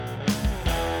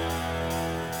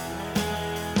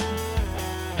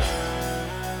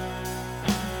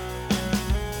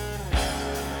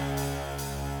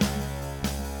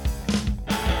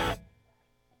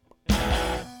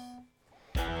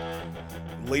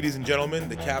Ladies and gentlemen,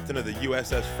 the captain of the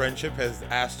USS Friendship has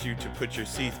asked you to put your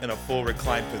seats in a full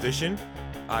reclined position.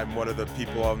 I'm one of the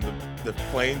people on the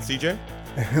plane, CJ.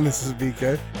 And this is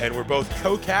BK. And we're both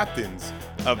co-captains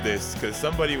of this because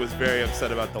somebody was very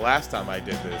upset about the last time I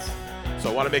did this. So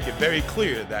I want to make it very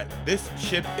clear that this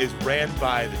ship is ran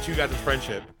by the Two Guys of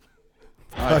Friendship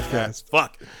Podcast.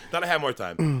 Fuck. Thought I had more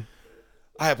time.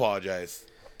 I apologize.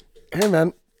 Hey,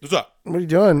 man. What's up? What are you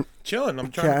doing? Chilling. I'm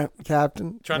trying.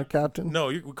 Captain? My captain? No,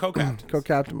 you're co-captain.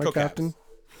 Co-captain, my captain?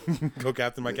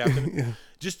 Co-captain, my captain. Yeah.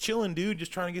 Just chilling, dude.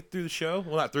 Just trying to get through the show.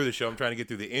 Well, not through the show. I'm trying to get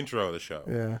through the intro of the show.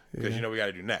 Yeah. Because you know we got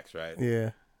to do next, right?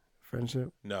 Yeah.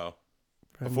 Friendship? No.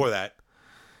 Friend, Before that.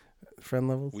 Friend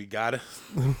levels? We got to.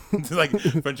 Like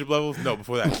friendship levels? No,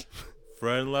 before that.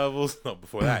 Friend levels? No,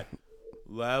 before that.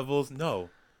 Levels?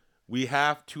 No. We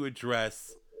have to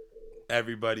address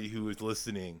everybody who is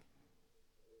listening.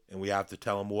 And we have to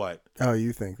tell them what. Oh,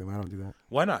 you thank them. I don't do that.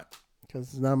 Why not? Because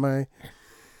it's not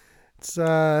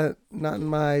in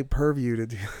my purview to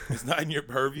do. It's not in your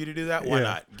purview to do that? Why Yeah.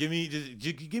 not? Give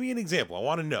me an example. I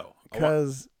want to know.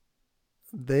 Because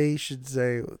they should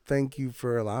say, thank you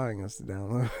for allowing us to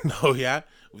download. Oh, yeah?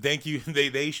 Thank you.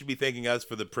 They should be thanking us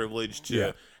for the privilege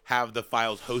to have the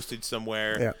files hosted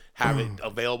somewhere, have it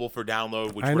available for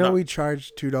download. Which I know we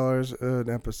charge $2 an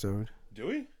episode. Do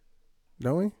we?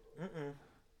 Don't we? Mm-mm.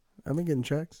 I've been getting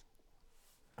checks.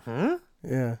 Huh?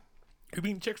 Yeah. Who you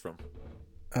being checks from?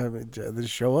 I mean, they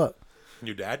just show up.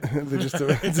 Your dad? They're just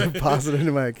deposited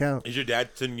into my account. Is your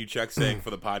dad sending you checks saying for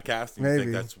the podcast? And Maybe. You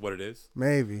think that's what it is?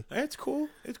 Maybe. It's cool.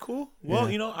 It's cool. Well,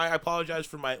 Yeah. I apologize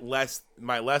for my less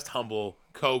humble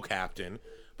co-captain,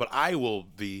 but I will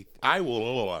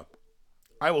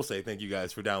say thank you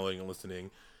guys for downloading and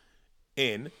listening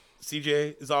in.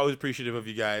 CJ is always appreciative of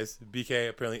you guys. BK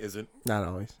apparently isn't. Not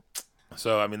always.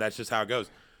 So I mean that's just how it goes.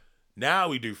 Now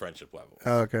we do friendship levels.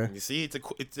 Oh, okay. You see, it's a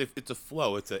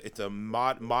flow. It's a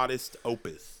modest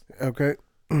opus. Okay.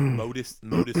 Modest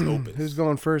opus. Who's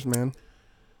going first, man?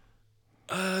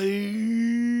 I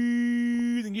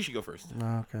think you should go first.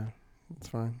 Oh, okay. That's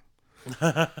fine.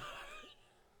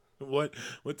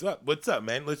 What's up,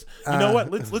 man? You know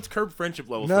what? Let's curb friendship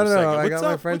levels for a No, second. I got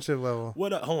my friendship level.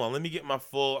 What up? Hold on, let me get my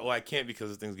full. Well, I can't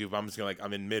because things goof. I'm just gonna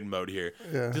I'm in mid mode here.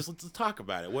 Yeah. Just let's talk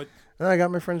about it. What? No, I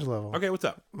got my friendship level. Okay, what's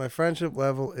up? My friendship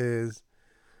level is,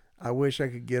 I wish I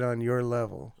could get on your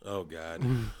level. Oh God.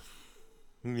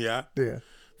 Yeah. Yeah.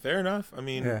 Fair enough. I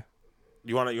mean,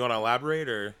 you wanna elaborate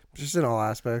or Just in all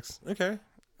aspects, okay?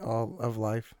 all of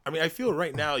life. I mean, I feel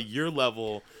right now your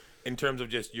level, in terms of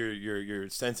just your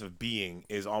sense of being,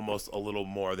 is almost a little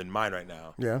more than mine right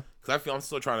now. Yeah. Because I feel I'm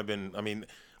still trying to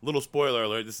little spoiler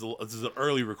alert, this is an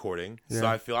early recording, so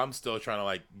I feel I'm still trying to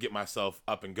like get myself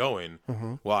up and going.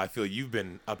 Mm-hmm. Well, I feel you've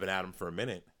been up and at 'em for a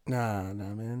minute. Nah,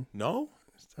 man. No?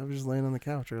 I was just laying on the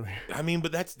couch earlier. I mean,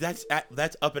 but that's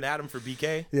up and at 'em for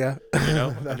BK. Yeah. You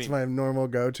know? That's my normal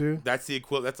go-to. That's the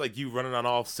equivalent. That's like you running on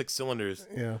all 6 cylinders.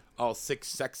 Yeah. All 6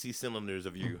 sexy cylinders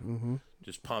of you. Mm-hmm.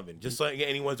 Just pumping. Just so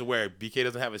anyone's aware, BK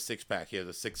doesn't have a 6-pack. He has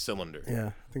a 6-cylinder. Yeah.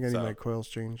 I think I need my coils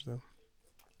changed, though.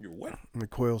 Your what? My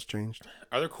coils changed.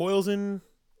 Are there coils in?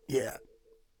 Yeah.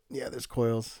 Yeah, there's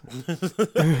coils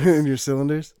in your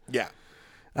cylinders. Yeah.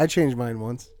 I changed mine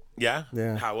once. Yeah?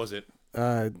 Yeah. How was it?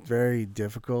 Very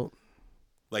difficult.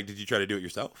 Like, did you try to do it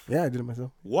yourself? Yeah, I did it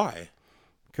myself. Why?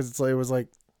 Because it was like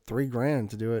 $3,000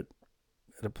 to do it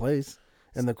at a place,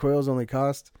 and the coils only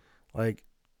cost like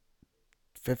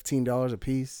 $15 a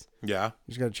piece. Yeah.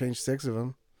 You just got to change 6 of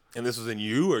them. And this was in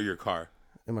you or your car?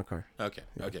 In my car. Okay.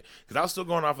 Yeah. Okay. Because I was still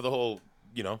going off of the whole,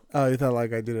 Oh, you thought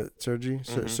like I did it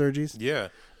surgeries? Yeah.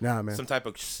 Nah, man. Some type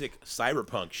of sick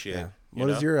cyberpunk shit. Yeah. What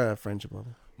is your friendship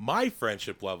level? My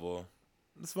friendship level.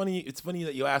 It's funny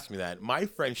that you asked me that. My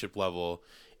friendship level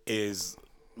is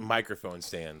microphone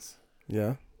stands.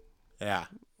 Yeah. Yeah.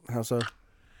 How so?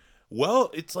 Well,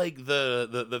 it's like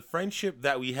the friendship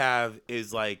that we have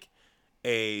is like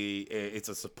it's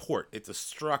a support. It's a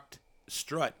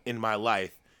strut in my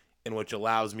life, in which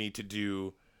allows me to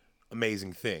do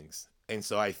amazing things. And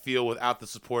so I feel without the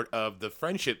support of the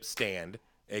friendship stand,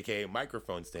 aka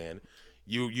microphone stand,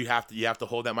 you have to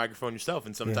hold that microphone yourself,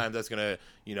 and sometimes that's gonna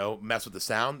mess with the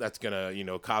sound. That's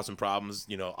gonna cause some problems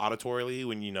auditorily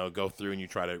when go through and you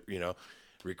try to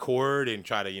record and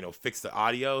try to fix the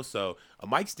audio. So a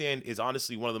mic stand is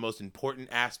honestly one of the most important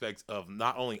aspects of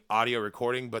not only audio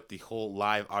recording but the whole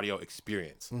live audio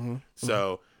experience. Mm-hmm.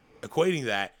 So equating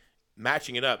that,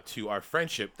 matching it up to our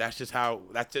friendship, that's just how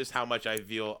much I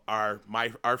feel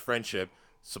our friendship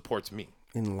supports me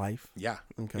in life. Yeah.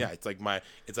 Okay. Yeah, it's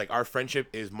like our friendship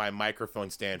is my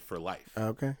microphone stand for life.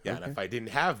 Okay. Yeah, okay. and if I didn't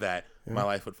have that, my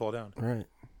life would fall down. Right.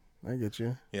 I get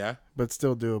you. Yeah. But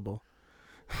still doable.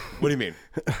 What do you mean?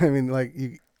 I mean, like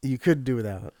you could do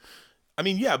without. I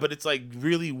mean, yeah, but it's like,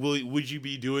 really, would you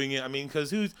be doing it? I mean,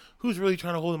 because who's really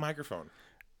trying to hold a microphone?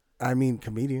 I mean,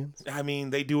 comedians. I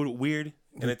mean, they do it weird,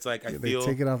 and it's like, they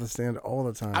take it off the stand all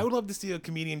the time. I would love to see a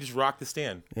comedian just rock the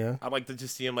stand. Yeah. I'd like to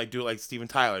just see him like do it like Steven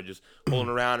Tyler, just pulling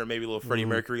around, or maybe a little Freddie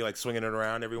Mercury, like swinging it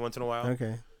around every once in a while.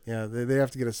 Okay. Yeah, they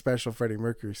have to get a special Freddie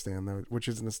Mercury stand though, which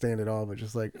isn't a stand at all, but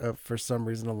just like for some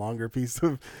reason a longer piece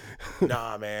of.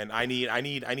 Nah, man, I need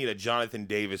a Jonathan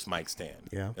Davis mic stand.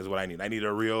 Yeah, is what I need. I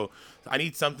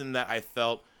need something that I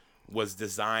felt was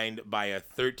designed by a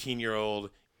 13-year-old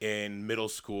in middle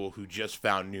school who just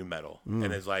found new metal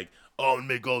and is like, oh, I'm gonna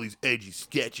make all these edgy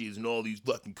sketches and all these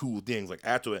fucking cool things. Like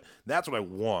that's what I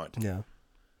want. Yeah.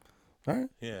 All right.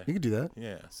 Yeah. You could do that.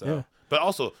 Yeah. So, yeah. But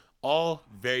also all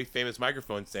very famous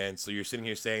microphone stands. So you're sitting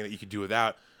here saying that you could do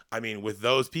without. I mean, with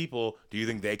those people, do you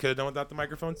think they could have done without the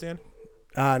microphone stand?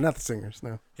 Not the singers,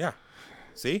 no. Yeah.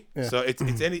 See? Yeah. So if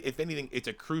anything, it's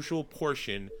a crucial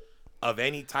portion of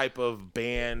any type of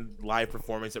band live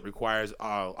performance that requires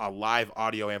a live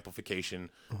audio amplification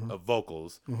of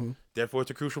vocals. Therefore, it's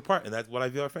a crucial part, and that's what I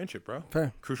view our friendship, bro.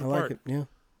 Fair. Crucial I like part. it. Yeah.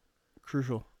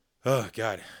 Crucial. Oh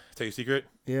God! Tell you a secret.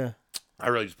 Yeah. I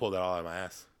really just pulled that all out of my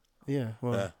ass. Yeah.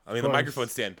 Well, I mean, the microphone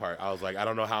stand part. I was like, I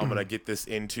don't know how I'm gonna get this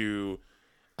into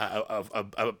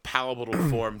a palatable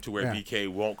form to where BK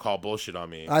won't call bullshit on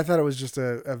me. I thought it was just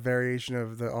a variation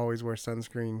of the always wear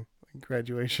sunscreen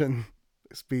graduation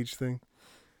speech thing.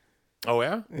 Oh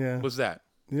yeah? Yeah. What's that?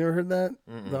 You never heard that?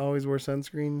 The always wear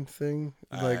sunscreen thing?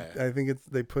 Like I think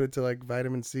they put it to like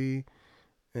vitamin C,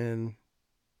 and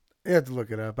you have to look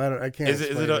it up. I can't. Is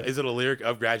it a lyric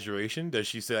of graduation? Does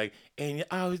she say like, and you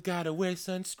always gotta wear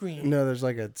sunscreen? No, there's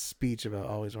like a speech about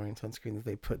always wearing sunscreen that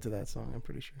they put to that song. I'm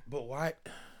pretty sure. But why?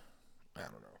 I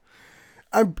don't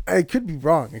know. I could be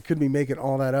wrong. It could be making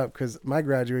all that up because my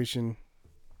graduation.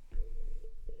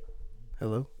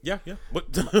 Hello. Yeah. What?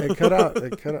 It cut out.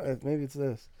 Maybe it's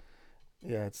this.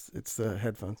 Yeah, it's the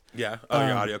headphones. Yeah. Oh,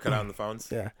 your audio cut out on the phones.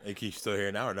 Yeah. Can you still hear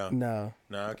it now or no? No.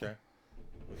 No. Okay.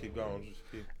 We'll keep going. Just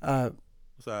keep... What's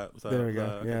that? There we go.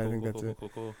 Okay, yeah, cool, I think cool, that's cool,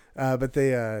 it. Cool. But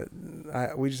they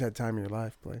we just had Time of Your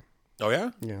Life play. Oh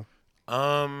yeah. Yeah.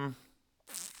 I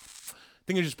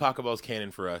think it's just Pachelbel's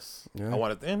canon for us. Yeah. I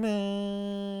wanted.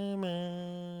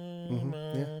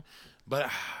 Yeah.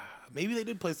 But maybe they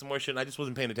did play some more shit, and I just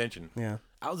wasn't paying attention. Yeah.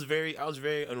 I was very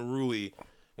unruly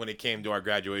when it came to our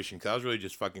graduation because I was really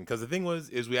just fucking. Because the thing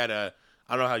is we had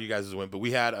I don't know how you guys went, but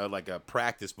we had a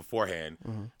practice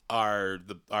beforehand. Our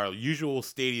usual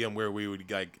stadium where we would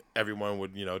like everyone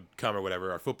would come or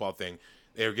whatever. Our football thing,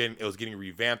 it was getting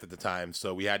revamped at the time,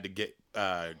 so we had to get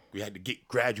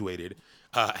graduated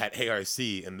at ARC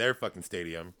in their fucking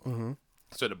stadium.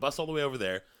 So to bus all the way over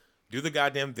there, do the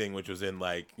goddamn thing, which was in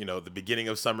the beginning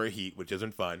of summer heat, which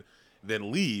isn't fun.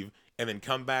 Then leave and then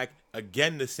come back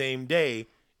again the same day.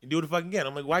 And do it fucking again.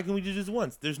 I'm like, why can't we do this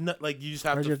once? There's not like you just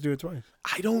have Why'd to. you have to do it twice?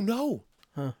 I don't know.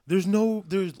 Huh. There's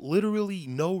literally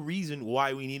no reason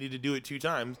why we needed to do it 2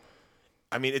 times.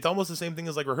 I mean, it's almost the same thing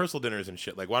as like rehearsal dinners and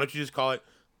shit. Like, why don't you just call it,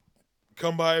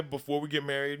 come by before we get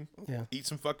married, eat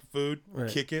some fucking food,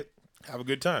 kick it, have a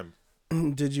good time.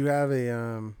 Did you have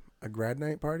a grad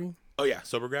night party? Oh yeah,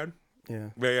 sober grad. Yeah.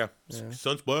 Yeah.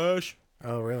 Sunsplash.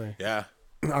 Oh really? Yeah.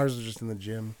 Ours was just in the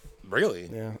gym. Really?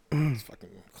 Yeah. It's fucking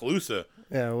Calusa.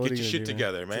 Yeah, get your shit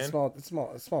together, man. It's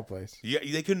a small place. Yeah,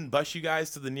 they couldn't bus you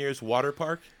guys to the nearest water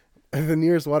park. The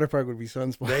nearest water park would be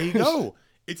Sunsplash. There you go.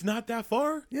 It's not that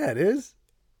far. Yeah, it is.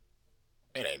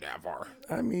 It ain't that far.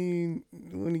 I mean,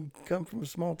 when you come from a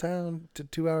small town, to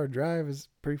 2-hour drive is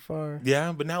pretty far.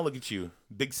 Yeah, but now look at you,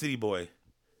 big city boy.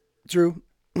 True.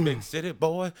 Big city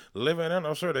boy, living in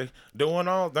a city, doing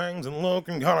all things and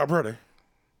looking kind of pretty.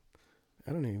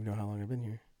 I don't even know how long I've been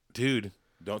here. Dude.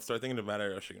 Don't start thinking about it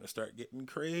or else you're going to start getting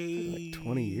crazy. Like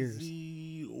 20 years.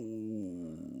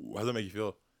 Ooh. How does that make you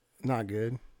feel? Not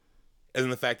good. As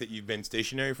in the fact that you've been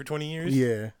stationary for 20 years?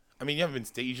 Yeah. I mean, you haven't been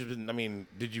stationary. I mean,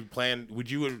 did you plan, would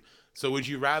you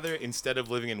rather, instead of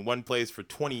living in one place for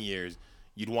 20 years,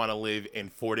 you'd want to live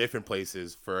in 4 different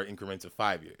places for increments of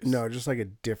 5 years? No, just like a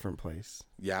different place.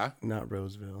 Yeah? Not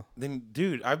Roseville. Then,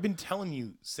 dude, I've been telling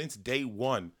you since day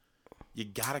one, you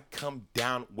gotta come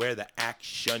down where the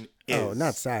action is. Oh,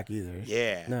 not Sac either.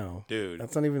 Yeah. No. Dude.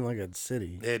 That's not even like a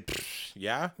city.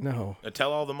 Yeah? No.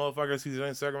 Tell all the motherfuckers who's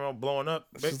in Sacramento blowing up.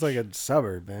 It's just like a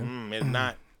suburb, man. It's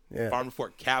not. Yeah. Farm to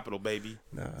Fort Capital, baby.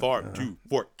 No, Farm to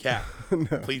Fort Cap.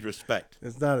 No. Please respect.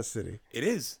 It's not a city. It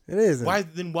is. It isn't.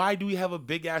 Why do we have a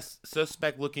big ass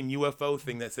suspect looking UFO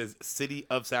thing that says City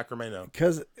of Sacramento?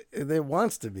 Because it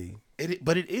wants to be.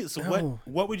 But it is. So No.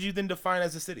 what would you then define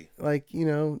as a city? Like, you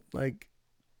know, like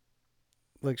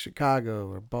Chicago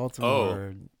or Baltimore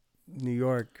or New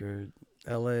York or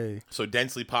LA. So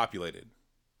densely populated.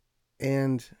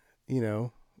 And, you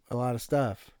know, a lot of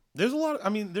stuff. There's a lot of, I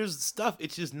mean, there's stuff.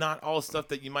 It's just not all stuff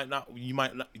that you might not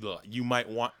want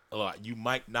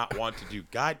to do.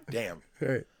 God damn.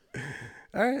 All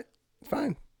right.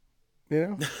 Fine. You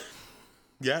know?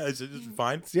 Yeah, it's just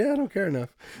fine. Yeah, I don't care enough.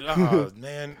 Oh,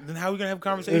 man. Then how are we going to have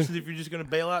conversations if you're just going to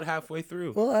bail out halfway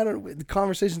through? Well, the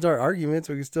conversations are arguments.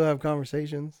 We can still have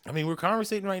conversations. I mean, we're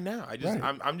conversating right now. Right.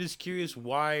 I'm just curious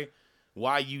why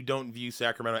you don't view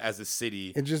Sacramento as a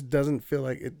city. It just doesn't feel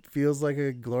like, it feels like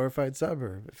a glorified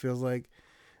suburb. It feels like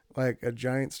a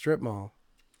giant strip mall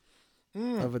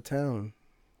of a town.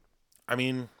 I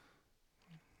mean,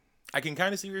 I can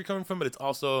kind of see where you're coming from, but it's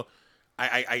also,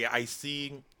 I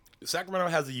see Sacramento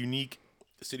has a unique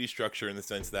city structure in the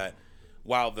sense that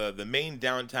while the main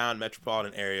downtown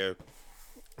metropolitan area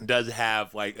does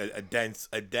have like a dense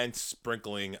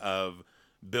sprinkling of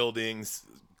buildings,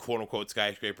 quote unquote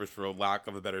skyscrapers for a lack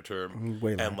of a better term,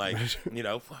 and like, you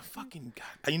know, fucking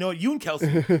God, you know what, you and Kelsey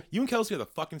are the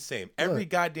fucking same every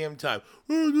goddamn time.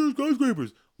 Oh, there's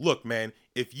skyscrapers. Look, man,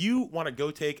 if you want to go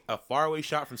take a faraway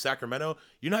shot from Sacramento,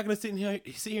 you're not gonna sit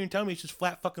here and tell me it's just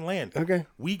flat fucking land. Okay.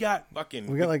 We got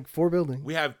like 4 buildings.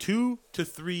 We have 2 to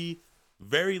 3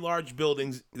 very large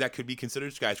buildings that could be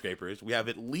considered skyscrapers. We have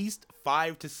at least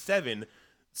 5 to 7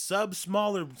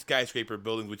 smaller skyscraper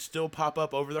buildings which still pop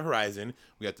up over the horizon.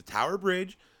 We got the Tower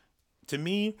Bridge. To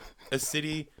me, a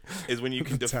city is when you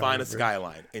can define a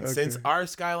skyline. And since our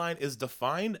skyline is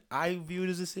defined, I view it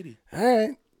as a city. All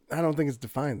right. I don't think it's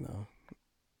defined, though.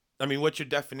 I mean, what's your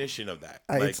definition of that?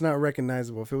 It's not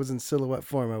recognizable. If it was in silhouette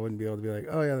form, I wouldn't be able to be like,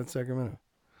 oh, yeah, that's Sacramento.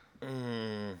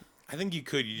 I think you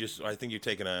could. I think you're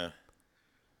taking I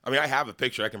mean, I have a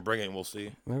picture. I can bring it and we'll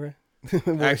see. Okay.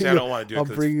 Well, actually, I don't want to do it.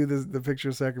 I'll bring you the picture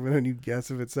of Sacramento and you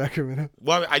guess if it's Sacramento.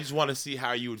 Well, I just want to see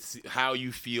how you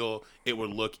feel it would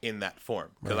look in that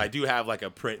form. Because I do have like a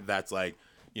print that's like,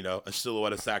 you know, a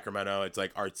silhouette of Sacramento. It's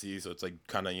like artsy, so it's like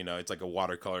kind of, you know, it's like a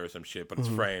watercolor or some shit, but it's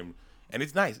framed and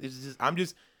it's nice. It's just I'm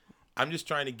just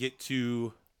trying to get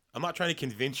to. I'm not trying to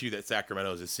convince you that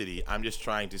Sacramento is a city. I'm just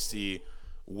trying to see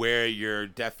where your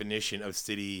definition of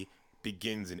city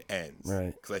begins and ends.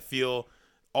 Right. Because I feel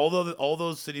all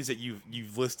those cities that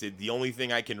you've listed, the only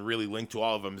thing I can really link to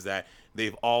all of them is that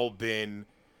they've all been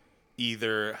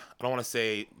either, I don't want to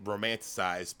say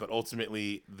romanticized, but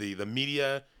ultimately the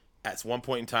media at one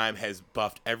point in time has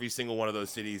buffed every single one of those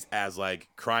cities as like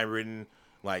crime-ridden,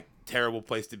 like terrible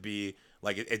place to be.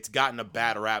 Like it's gotten a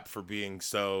bad rap for being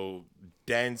so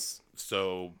dense,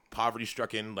 so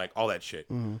poverty-stricken, like all that shit.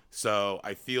 So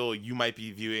I feel you might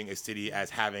be viewing a city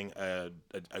as having a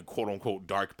quote-unquote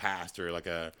dark past or like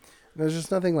a... There's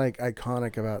just nothing like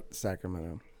iconic about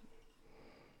Sacramento.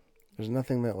 There's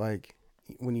nothing that like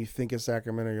when you think of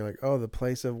Sacramento, you're like, oh, the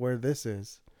place of where this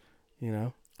is, you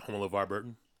know? Home of LeVar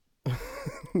Burton?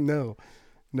 No,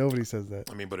 nobody says that.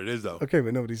 I mean, but it is though. Okay,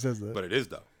 but nobody says that. But it is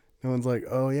though. No one's like,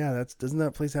 oh yeah, doesn't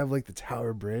that place have like the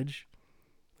Tower Bridge?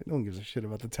 Like, no one gives a shit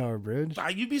about the Tower Bridge.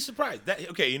 You'd be surprised.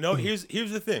 Okay, you know, here's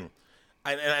the thing,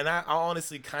 and I'll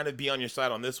honestly kind of be on your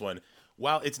side on this one.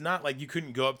 While it's not like you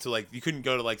couldn't go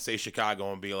to say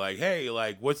Chicago and be like, hey,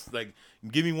 like what's like,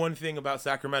 give me one thing about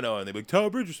Sacramento, and they'd be like Tower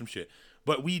Bridge or some shit.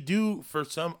 But we do, for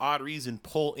some odd reason,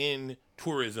 pull in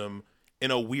tourism in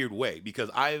a weird way,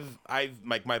 because I've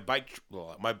like my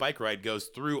bike ride goes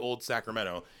through Old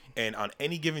Sacramento, and on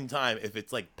any given time, if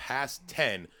it's like past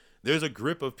 10, there's a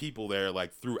grip of people there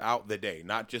like throughout the day,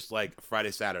 not just like Friday,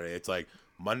 Saturday. It's like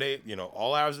Monday, you know,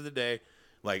 all hours of the day.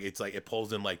 Like it's like it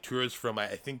pulls in like tourists from, I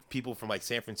think people from like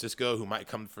San Francisco who might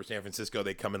come for San Francisco,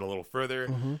 they come in a little further.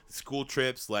 School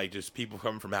trips, like just people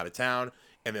coming from out of town,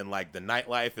 and then like the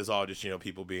nightlife is all just, you know,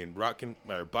 people being buck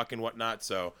and whatnot.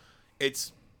 So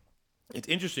it's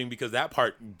interesting because that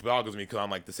part boggles me, because I'm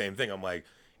like the same thing. I'm like,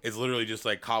 it's literally just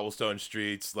like cobblestone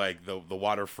streets, like the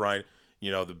waterfront,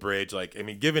 you know, the bridge. Like, I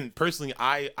mean, given personally,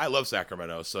 I love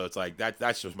Sacramento, so it's like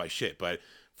that's just my shit. But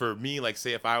for me, like,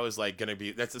 say if I was like gonna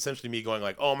be, that's essentially me going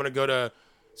like, oh, I'm gonna go to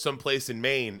some place in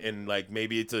Maine, and like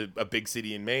maybe it's a big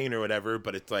city in Maine or whatever,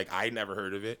 but it's like I never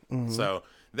heard of it. So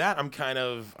that I'm kind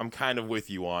of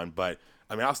with you on. But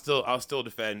I mean, I'll still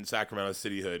defend Sacramento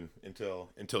cityhood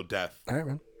until death. All right,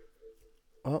 man.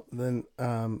 Well, then,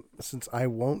 since I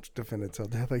won't defend it till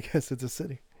death, I guess it's a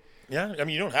city. Yeah, I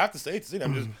mean, you don't have to say it's a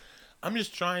city. I'm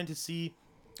just trying to see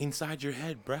inside your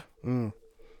head, bruh.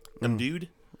 Dude.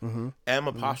 M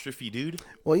apostrophe dude.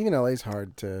 Well, even LA's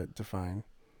hard to define.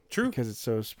 True. Because it's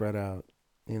so spread out,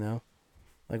 you know?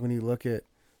 Like when you look at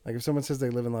Like if someone says they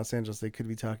live in Los Angeles, they could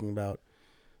be talking about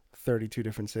 32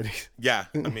 different cities. Yeah,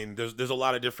 I mean, there's a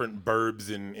lot of different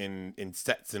burbs in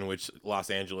sets in which Los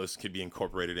Angeles could be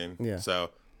incorporated in. Yeah.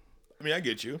 So, I mean, I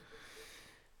get you.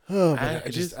 Oh, but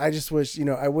I just wish,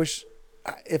 I wish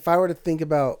if I were to think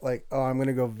about like, oh, I'm going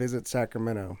to go visit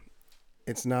Sacramento,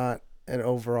 it's not an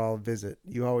overall visit.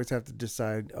 You always have to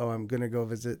decide, oh, I'm going to go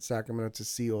visit Sacramento to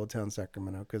see Old Town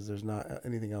Sacramento because there's not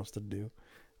anything else to do.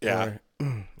 Yeah. Or,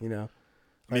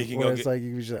 like, you can or go it's like,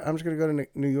 you can just, I'm just going to go to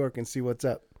New York and see what's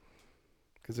up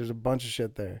because there's a bunch of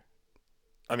shit there.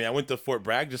 I mean, I went to Fort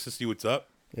Bragg just to see what's up.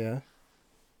 Yeah.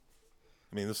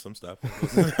 I mean, there's some stuff.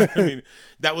 I mean,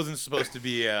 that wasn't supposed to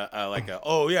be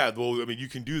oh yeah, well, I mean, you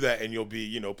can do that and you'll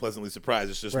be, pleasantly surprised.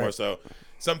 It's just more so.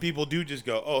 Some people do just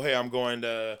go, oh, hey, I'm going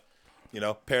to,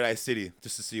 Paradise City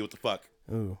just to see what the fuck.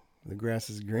 Ooh, the grass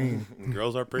is green. The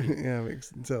girls are pretty. Yeah,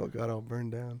 until it got all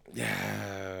burned down.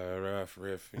 Yeah, rough,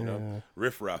 riff,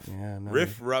 riff, rough. Yeah,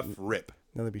 riff, rough, rip.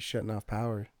 Now they'd be shutting off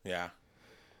power. Yeah.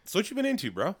 So what you been into,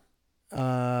 bro?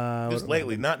 Just What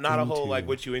lately, not a whole into? like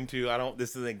what you into.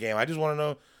 This isn't a game. I just want to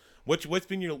know what's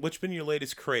been your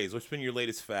latest craze? What's been your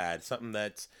latest fad? Something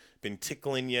that's been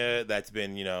tickling you. That's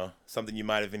been something you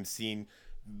might have been seen,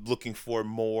 looking for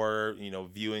more.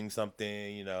 Viewing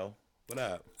something. What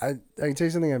up? I can tell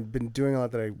you something I've been doing a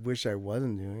lot that I wish I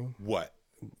wasn't doing. What?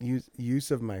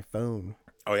 Use of my phone.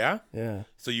 Oh yeah. Yeah.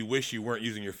 So you wish you weren't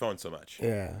using your phone so much.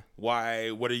 Yeah.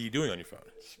 Why? What are you doing on your phone?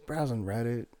 Just browsing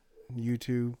Reddit,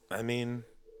 YouTube. I mean,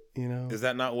 is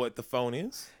that not what the phone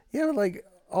is? Yeah, but like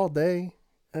all day.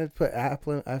 I have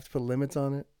to put limits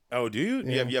on it. Oh, do you?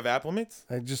 Yeah. You have app limits?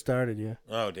 I just started, yeah.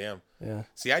 Oh, damn. Yeah.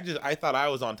 See, I thought I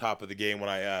was on top of the game when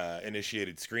I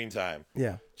initiated screen time.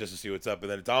 Yeah. Just to see what's up, and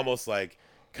then it's almost like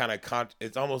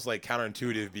it's almost like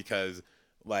counterintuitive because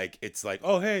like it's like,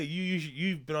 oh hey,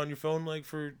 you've been on your phone like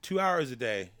for 2 hours a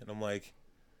day, and I'm like,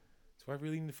 do I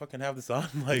really need to fucking have this on?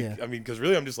 Like, yeah. I mean, because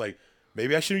really I'm just like,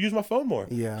 maybe I should use my phone more.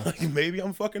 Yeah. Like maybe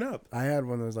I'm fucking up. I had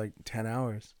one that was like 10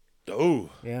 hours. Oh.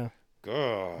 Yeah.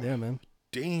 God. Yeah, man.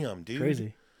 Damn, dude.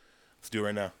 Crazy. Let's do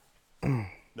it right now.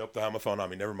 Nope, don't have my phone on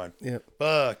me. Never mind. Yep.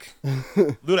 Fuck.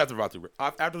 Do it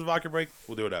after the vodka break.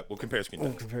 We'll do it up. We'll compare screen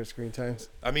times. Compare screen times.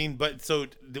 I mean, but so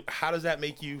how does that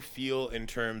make you feel in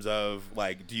terms of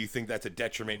like, do you think that's a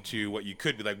detriment to what you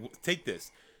could do? Like, take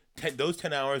this, those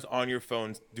 10 hours on your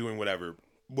phone doing whatever.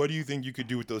 What do you think you could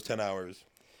do with those 10 hours?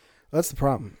 That's the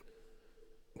problem.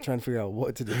 I'm trying to figure out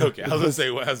what to do. Okay, I was gonna say,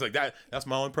 I was like, that's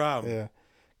my only problem. Yeah,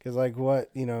 because like what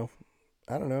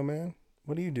I don't know, man.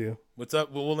 What do you do? What's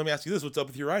up? Well, let me ask you this: what's up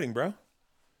with your writing, bro?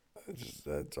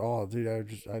 That's all, dude.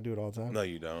 I do it all the time. No,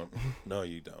 you don't. No,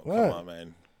 you don't. What? Come on,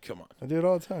 man. Come on. I do it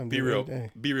all the time. Be real.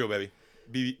 Be real, baby.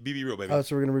 Be real, baby. Oh,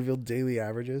 so we're gonna reveal daily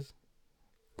averages?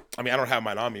 I mean, I don't have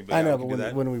mine on me, but I know.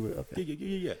 But when we would, okay.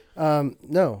 Yeah.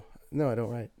 No, I don't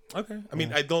write. Okay. I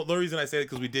mean, I don't. The reason I say it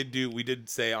because we did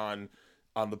say on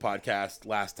the podcast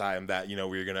last time that we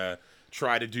were gonna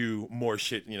try to do more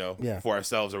shit, for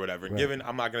ourselves or whatever. And given,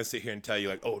 I'm not gonna sit here and tell you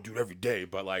like, oh, dude, every day,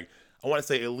 but like, I want to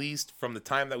say at least from the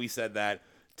time that we said that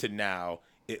to now,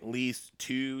 at least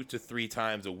 2 to 3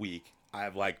 times a week,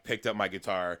 I've like picked up my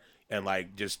guitar and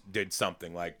like just did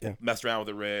something, like messed around with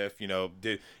the riff,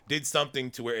 did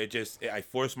something to where I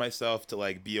forced myself to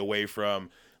like be away from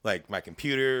like my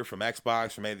computer, from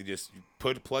Xbox, from anything, just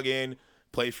plug in,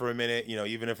 play for a minute,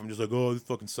 even if I'm just like, oh, this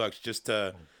fucking sucks, just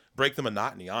to break the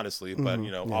monotony, honestly, but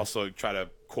also try to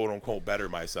quote unquote better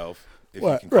myself, if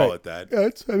you can call it that. Yeah,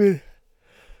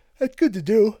 that's good to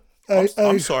do.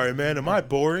 I'm sorry, man. Am I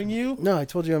boring you? No, I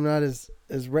told you I'm not as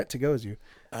ret to go as you.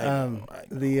 I know.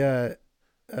 The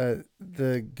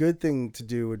good thing to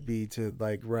do would be to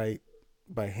like write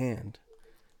by hand,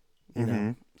 you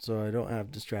know, so I don't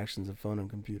have distractions of phone and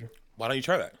computer. Why don't you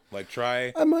try that? Like,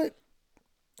 try. I might.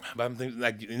 But I'm thinking,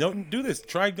 like, do this.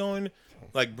 Try going,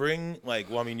 like, bring, like,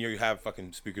 well, I mean, you have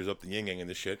fucking speakers up the yin yang and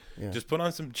this shit. Yeah. Just put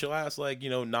on some chill ass, like,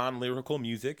 non-lyrical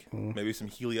music, maybe some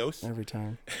Helios. Every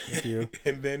time.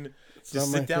 And then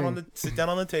just sit down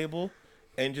on the table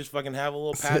and just fucking have a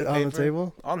little pad of paper. On the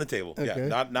table? On the table, okay.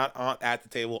 Yeah. Not at the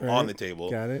table, right. On the table.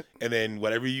 Got it. And then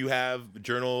whatever you have,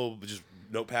 journal, just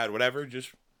notepad, whatever,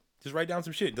 just write down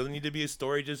some shit. Doesn't need to be a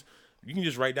story, you can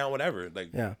just write down whatever. Like,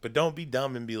 yeah. But don't be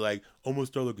dumb and be like,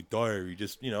 almost start like a diary.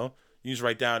 Just, you just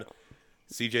write down,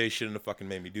 CJ shouldn't have fucking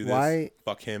made me do this. Why?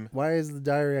 Fuck him. Why is the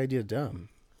diary idea dumb?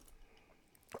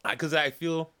 Because I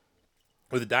feel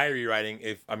with the diary writing,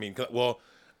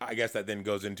 I guess that then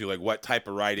goes into like, what type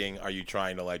of writing are you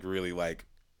trying to like really like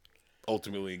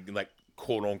ultimately like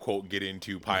quote unquote get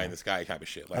into pie in the sky kind of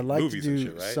shit. Like I'd like movies to do and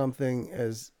shit, right? Something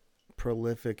as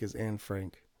prolific as Anne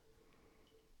Frank.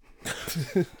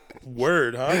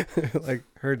 Word, huh? Like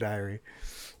her diary.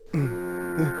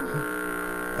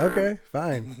 Okay,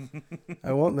 fine.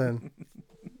 I won't then.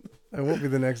 I won't be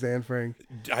the next Anne Frank.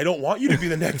 I don't want you to be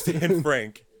the next Anne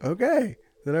Frank. Okay,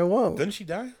 then I won't. Didn't she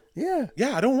die? Yeah.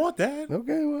 Yeah, I don't want that.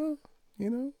 Okay, well,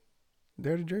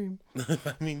 dare to dream.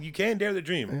 I mean, you can dare the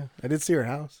dream. Yeah, I did see her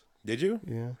house. Did you?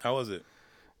 Yeah. How was it?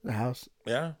 The house.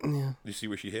 Yeah. Yeah. Did you see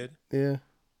where she hid? Yeah.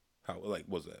 How like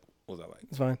was that? What was that like?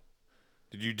 It's fine.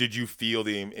 Did you feel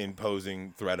the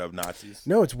imposing threat of Nazis?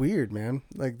 No, it's weird, man.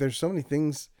 Like, there's so many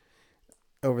things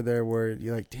over there where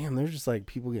you're like, damn, there's just like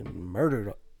people getting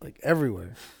murdered like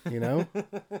everywhere, but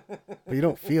you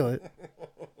don't feel it.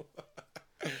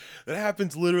 That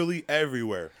happens literally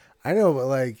everywhere. I know, but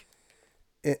like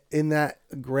in that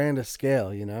grand scale,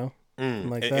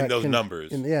 like in those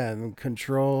numbers, and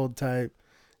controlled type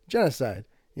genocide,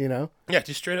 Yeah,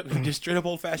 just straight up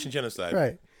old fashioned genocide.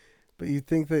 Right. But you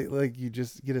think that like you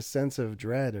just get a sense of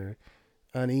dread or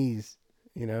unease,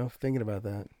 thinking about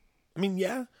that. I mean,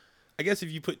 yeah. I guess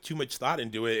if you put too much thought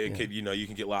into it, it could, you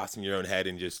can get lost in your own head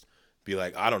and just be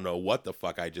like, I don't know what the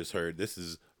fuck I just heard. This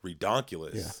is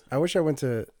redonkulous. Yeah. I wish I went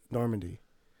to Normandy.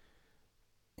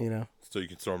 So you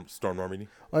can storm Normandy.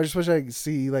 I just wish I could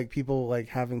see like people like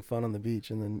having fun on the beach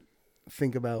and then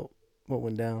think about what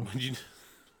went down.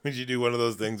 Would you do one of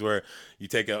those things where you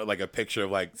take a picture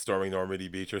of like storming Normandy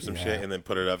Beach or some shit and then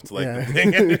put it up to like the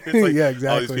thing? And it's like exactly.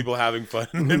 All these people having fun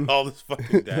and all this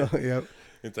fucking death. Yep.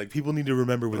 It's like people need to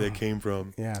remember where they came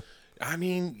from. Yeah. I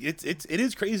mean, it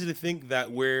is crazy to think that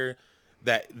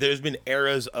there's been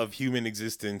eras of human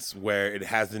existence where it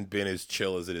hasn't been as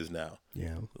chill as it is now.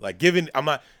 Yeah. Like I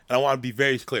want to be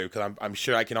very clear because I'm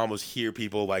sure I can almost hear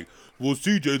people like, well,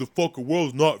 CJ, the fucking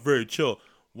world's not very chill.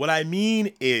 What I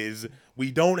mean is we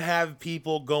don't have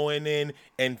people going in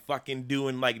and fucking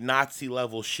doing like Nazi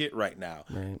level shit right now.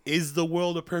 Right. Is the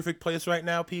world a perfect place right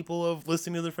now, people of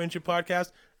listening to the Friendship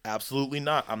Podcast? Absolutely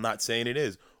not. I'm not saying it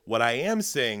is. What I am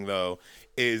saying, though,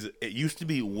 is it used to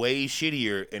be way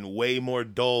shittier and way more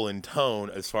dull in tone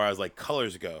as far as like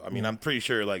colors go. I mean, I'm pretty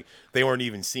sure like they weren't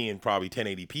even seeing probably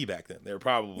 1080p back then. They were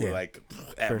probably like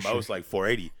at most like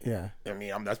 480. Yeah. I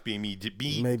mean, that's being me.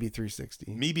 Maybe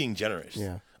 360. Me being generous.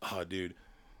 Yeah. Oh, dude.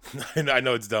 I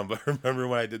know it's dumb, but remember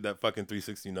when I did that fucking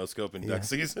 360 no scope in duck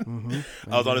season?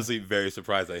 Mm-hmm. I was honestly very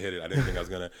surprised I hit it. I didn't think I was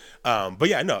gonna. But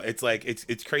yeah, no, it's like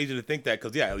it's crazy to think that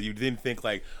because you didn't think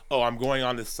like, oh, I'm going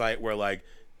on this site where like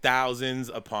thousands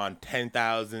upon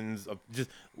 10,000s of just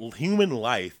human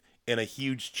life in a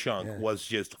huge chunk was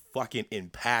just fucking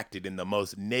impacted in the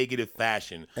most negative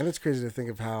fashion. And it's crazy to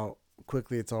think of how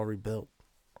quickly it's all rebuilt.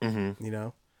 Mm-hmm.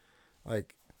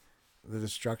 Like the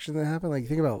destruction that happened. Like you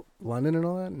think about London and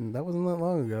all that, and that wasn't that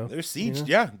long ago. They're sieged,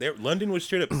 yeah. London was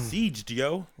straight up sieged,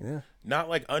 yo. Yeah. Not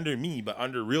like under me, but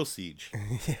under real siege.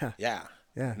 Yeah. Yeah.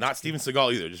 Yeah. Not Steven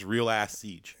Seagal either, just real ass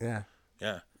siege. Yeah.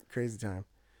 Yeah. Crazy time.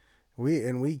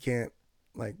 We can't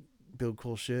like build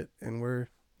cool shit, and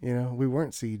we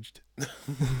weren't sieged.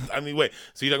 I mean, wait.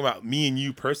 So you're talking about me and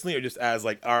you personally, or just as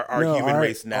like our human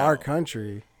race now? Our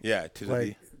country. Yeah.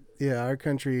 Our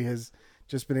country has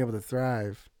just been able to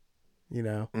thrive,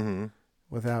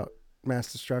 without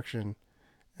mass destruction,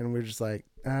 and we're just like,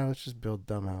 let's just build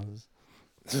dumb houses.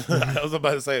 I was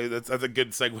about to say that's a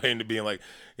good segue into being like,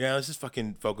 yeah, let's just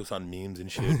fucking focus on memes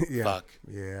and shit. Yeah. Fuck.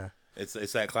 Yeah. It's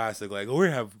that classic like, we're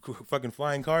gonna have fucking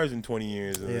flying cars in 20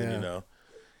 years, and then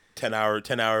 10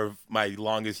 hour my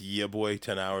longest boy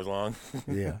 10 hours long.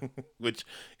 Yeah. Which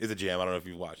is a jam. I don't know if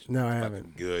you've watched. No, I fucking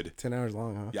haven't. Good. 10 hours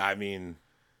long, huh? Yeah, I mean,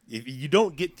 if you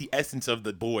don't get the essence of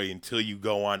the boy until you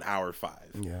go on hour 5.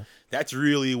 Yeah. That's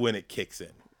really when it kicks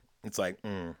in. It's like,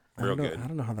 real good. I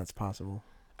don't know how that's possible.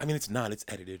 I mean, it's not. It's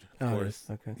edited, of course.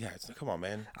 Okay. Yeah, come on,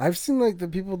 man. I've seen like the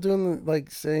people doing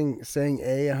like saying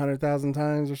A 100,000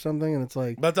 times or something, and it's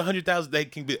like. But the 100,000, they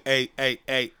can be A.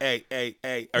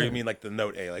 Or you mean like the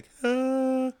note A, like.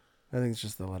 I think it's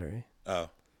just the letter A.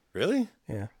 Oh, really?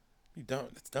 Yeah. You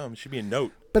don't. That's dumb. It should be a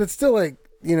note. But it's still like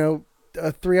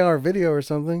a 3-hour video or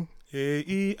something.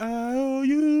 A-E-I-O-U.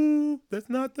 That's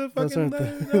not the fucking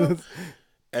letter.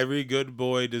 Every good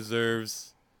boy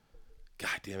deserves.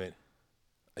 God damn it.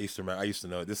 I used to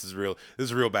know it. This is real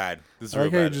bad. This is real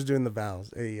bad. You're just doing the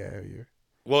vowels. A-E-I-O-U.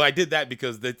 Well, I did that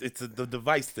because it's the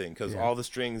device thing. Because all the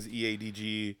strings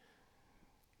E-A-D-G.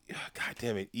 God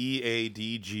damn it.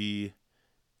 E-A-D-G.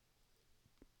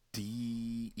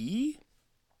 D-E?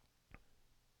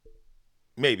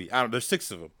 Maybe. I don't know. There's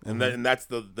 6 of them. And that's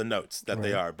the notes that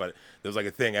they are. But there's like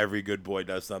a thing. Every good boy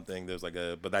does something. There's like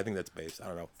but I think that's bass. I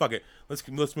don't know. Fuck it. Let's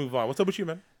move on. What's up with you,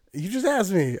 man? You just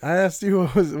asked me. I asked you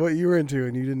what you were into,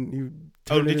 and you didn't.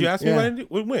 Did you ask me what I did?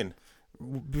 When?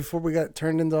 before we got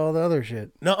turned into all the other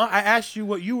shit. No, I asked you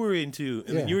what you were into,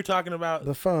 and then you were talking about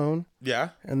the phone. Yeah.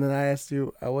 And then I asked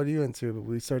you, what are you into? But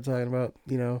we started talking about,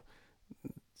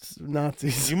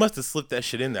 Nazis. You must have slipped that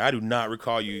shit in there. I do not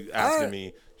recall you asking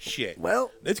me shit.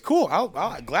 Well, it's cool.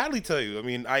 I'll gladly tell you. I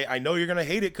mean, I know you're gonna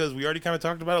hate it because we already kind of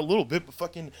talked about it a little bit, but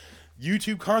fucking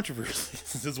YouTube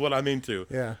controversies is what I'm into.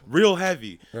 Yeah. Real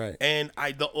heavy. Right. And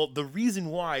the reason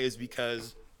why is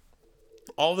because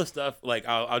all the stuff, like,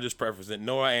 I'll just preface it.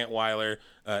 Noah Antweiler,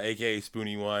 a.k.a.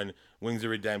 Spoonie One, Wings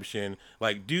of Redemption,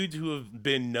 like, dudes who have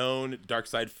been known,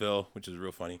 Darkside Phil, which is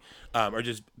real funny, are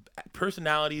just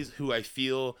personalities who I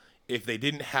feel if they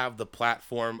didn't have the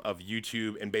platform of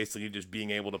YouTube and basically just being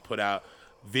able to put out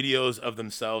videos of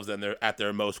themselves and they're at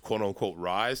their most quote-unquote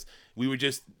rawest, we would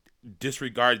just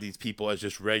disregard these people as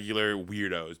just regular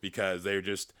weirdos because they're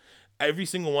just, every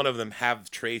single one of them have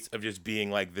traits of just being,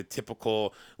 like, the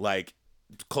typical, like,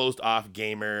 closed off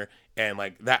gamer, and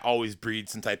like that always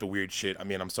breeds some type of weird shit. I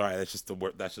mean, I'm sorry, that's just the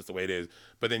way it is.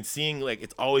 But then seeing, like,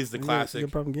 it's always the classic. You got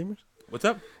a problem, gamers? What's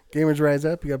up? Gamers rise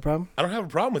up. You got a problem? I don't have a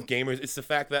problem with gamers. It's the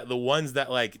fact that the ones that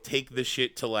like take the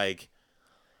shit to, like,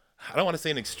 I don't want to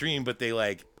say an extreme, but they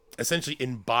like essentially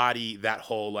embody that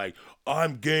whole like,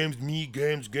 I'm games, me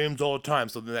games all the time.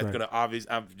 So then that's gonna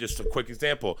obviously, just a quick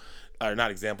example. Or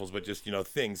not examples, but just,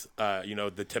 things,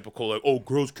 the typical, like, oh,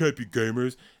 girls can't be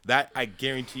gamers. That, I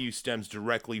guarantee you, stems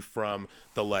directly from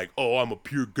the, like, oh, I'm a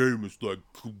pure gamer. It's like,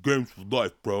 games for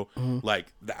life, bro. Mm-hmm. Like,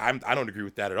 I don't agree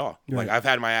with that at all. Right. Like, I've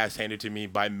had my ass handed to me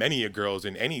by many girls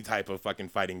in any type of fucking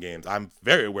fighting games. I'm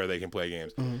very aware they can play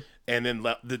games. Mm-hmm. And then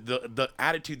the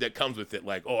attitude that comes with it,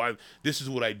 like, oh, this is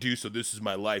what I do, so this is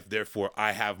my life, therefore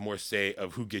I have more say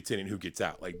of who gets in and who gets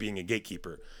out, like being a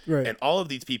gatekeeper. Right. And all of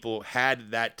these people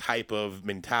had that type of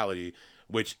mentality,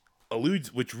 which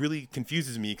really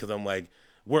confuses me because I'm like,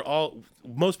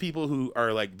 most people who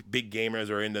are like big gamers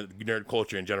or in the nerd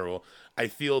culture in general, I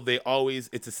feel they always,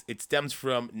 it stems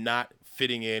from not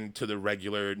fitting into the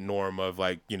regular norm of,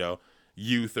 like,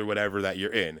 youth or whatever that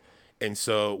you're in. And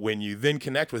so when you then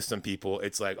connect with some people,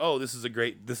 it's like, oh, this is a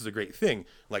great thing.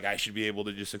 Like, I should be able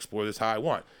to just explore this how I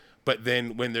want. But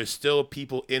then when there's still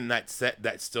people in that set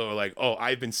that still are like, oh,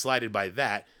 I've been slighted by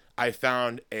that, I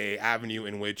found a avenue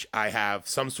in which I have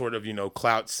some sort of,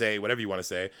 clout, say, whatever you want to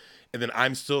say, and then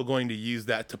I'm still going to use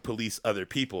that to police other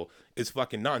people, is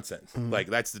fucking nonsense. Mm-hmm. Like,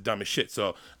 that's the dumbest shit.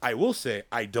 So I will say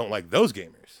I don't like those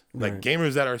gamers. Right. Like,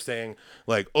 gamers that are saying,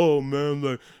 like, oh, man,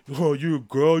 like, oh, you're a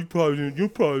girl, you probably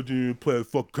didn't play a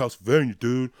fucking Castlevania,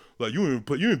 dude. Like, you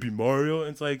didn't beat Mario.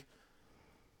 And it's like,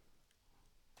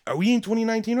 are we in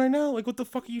 2019 right now? Like, what the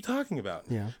fuck are you talking about?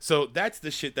 Yeah. So that's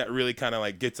the shit that really kind of,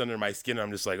 like, gets under my skin.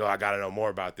 I'm just like, oh, I gotta know more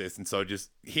about this. And so just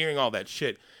hearing all that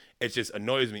shit, it just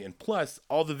annoys me. And plus,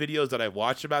 all the videos that I've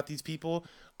watched about these people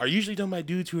are usually done by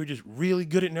dudes who are just really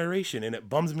good at narration, and it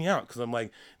bums me out because I'm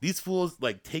like, these fools,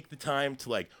 like, take the time to,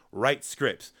 like, write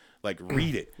scripts, like,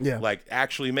 read it, like,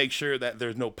 actually make sure that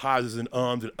there's no pauses and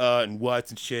ums and whats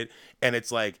and shit. And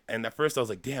it's like, and at first I was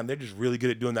like, damn, they're just really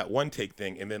good at doing that one take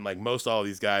thing. And then, like, most all of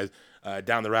these guys,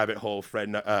 down the rabbit hole, Fred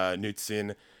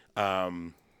Knutson,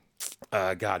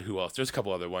 God, who else? There's a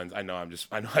couple other ones. I know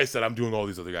I said I'm doing all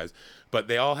these other guys, but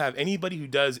they all have, anybody who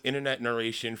does internet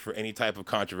narration for any type of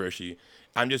controversy,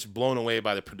 I'm just blown away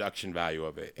by the production value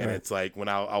of it. And It's like, when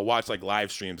I'll watch, like,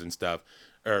 live streams and stuff,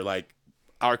 or like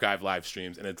archive live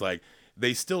streams, and it's like,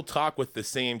 they still talk with the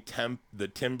same the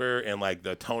timbre and, like,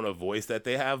 the tone of voice that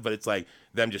they have, but it's like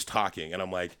them just talking. And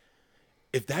I'm like,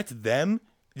 if that's them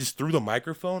just through the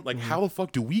microphone, like, how the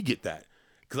fuck do we get that?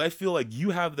 Because I feel like you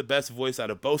have the best voice out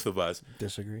of both of us.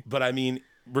 Disagree. But I mean,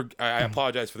 I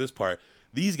apologize for this part.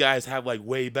 These guys have, like,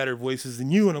 way better voices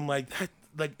than you, and I'm like,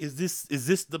 is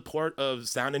this the part of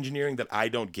sound engineering that I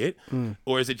don't get,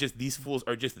 or is it just these fools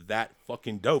are just that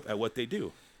fucking dope at what they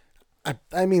do?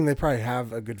 I mean, they probably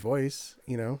have a good voice,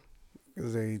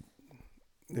 because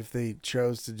if they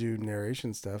chose to do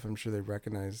narration stuff, I'm sure they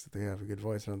recognize that they have a good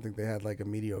voice. I don't think they had, like, a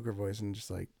mediocre voice and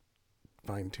just, like,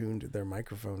 fine-tuned their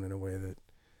microphone in a way that,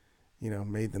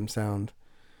 made them sound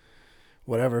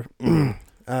whatever. Why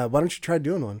don't you try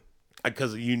doing one?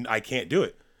 Because I can't do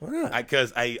it. Why not?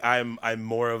 Because I'm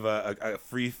more of a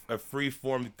free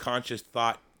form conscious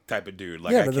thought type of dude.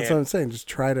 Like, yeah, but that's what I'm saying. Just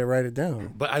try to write it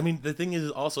down. But I mean, the thing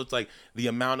is also, it's like the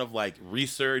amount of, like,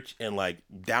 research and, like,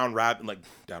 down rabbit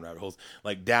holes,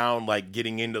 like, down, like,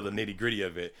 getting into the nitty gritty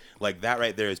of it. Like, that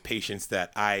right there is patience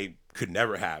that I could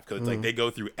never have, because it's like they go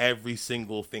through every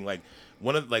single thing. Like,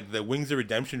 one of, like, the Wings of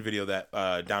Redemption video that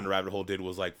Down the Rabbit Hole did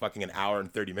was, like, fucking an hour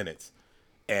and 30 minutes.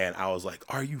 And I was like,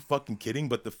 are you fucking kidding?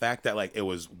 But the fact that like it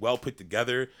was well put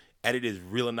together, edited is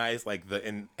really nice. Like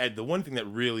the one thing that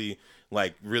really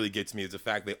gets me is the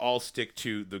fact they all stick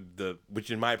to the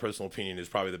which in my personal opinion is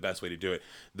probably the best way to do it.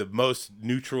 The most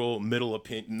neutral middle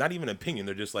opinion, not even opinion.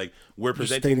 They're just like, we're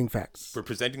presenting stating facts. We're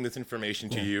presenting this information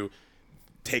to you.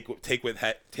 Take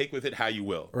with it how you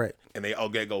will. Right. And they all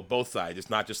go both sides. It's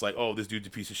not just like, oh, this dude's a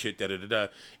piece of shit, da da da da.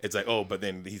 It's like, oh, but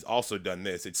then he's also done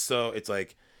this. It's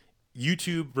like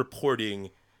YouTube reporting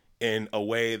in a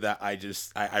way that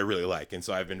I really like. And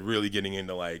so I've been really getting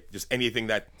into like just anything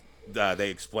that they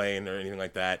explain or anything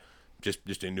like that,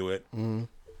 just into it.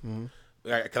 Mm-hmm.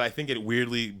 Because I think it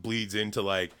weirdly bleeds into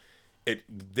like, it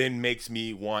then makes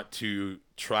me want to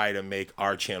try to make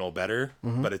our channel better.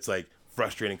 Mm-hmm. But it's like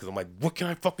frustrating because I'm like, what can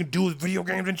I fucking do with video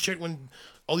games and shit when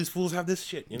all these fools have this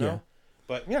shit, you know? Yeah.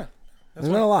 But yeah. There's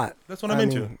not a lot. That's what I'm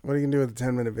into. What are you going to do with a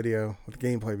 10-minute video with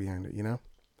gameplay behind it, you know?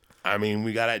 I mean,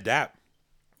 we got to adapt.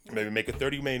 Maybe make a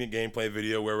 30-minute gameplay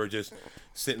video where we're just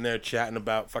sitting there chatting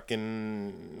about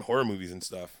fucking horror movies and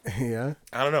stuff. Yeah.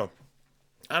 I don't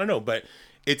know, but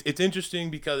it's interesting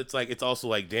because it's like, it's also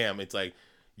like, damn, it's like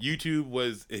YouTube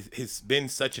has been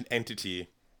such an entity,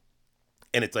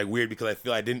 and it's like weird because I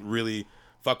feel I didn't really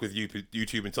fuck with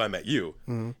YouTube until I met you.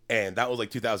 Mm-hmm. And that was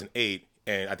like 2008,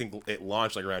 and I think it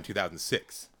launched like around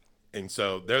 2006. And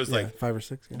so there's like 5 or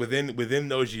 6 within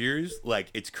those years, like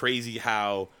it's crazy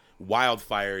how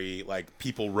wildfire-y like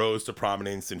people rose to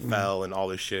prominence and fell and all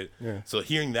this shit. Yeah. So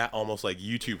hearing that almost like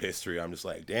YouTube history, I'm just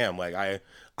like, damn, like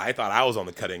I thought I was on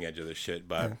the cutting edge of this shit,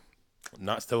 but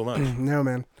not so much. No,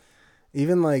 man.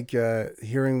 Even like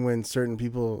hearing when certain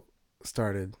people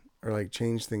started or like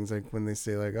change things, like when they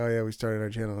say like, oh yeah, we started our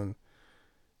channel, and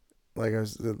like I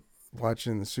was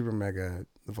watching the Super Mega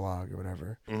vlog or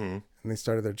whatever, and they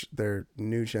started their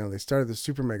new channel. They started the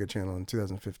Super Mega channel in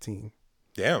 2015.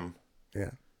 Damn.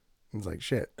 Yeah. It's like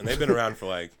shit. And they've been around for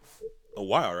like a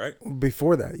while, right?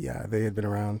 Before that, yeah, they had been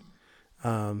around,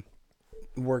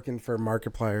 working for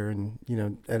Markiplier and, you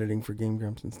know, editing for Game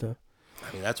Grumps and stuff.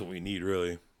 I mean, that's what we need,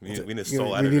 really. We need a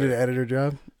sole editor. We need an editor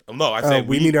job. No, I say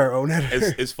we need our own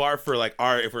editor. As far for like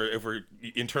if we're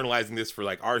internalizing this for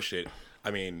like our shit.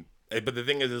 I mean, but the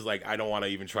thing is like I don't want to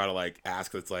even try to like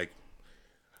ask. It's like,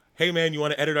 hey man, you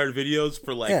want to edit our videos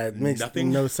for like it makes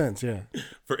nothing? No sense. Yeah.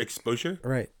 For exposure,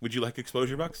 right? Would you like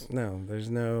exposure bucks? No, there's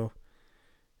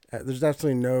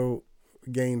absolutely no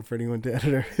gain for anyone to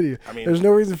edit our video. I mean, there's no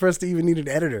reason for us to even need an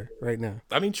editor right now.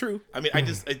 I mean, true. I mean, I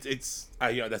just it's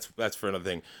you know, that's for another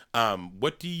thing.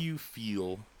 What do you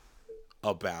feel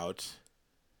about?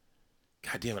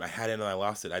 God damn it! I had it and I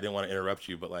lost it. I didn't want to interrupt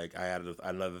you, but like I had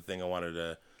another thing I wanted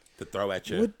to throw at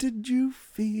you. What did you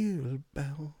feel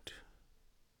about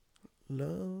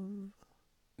love?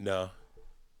 No,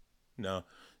 that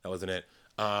wasn't it.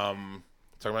 Talking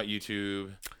about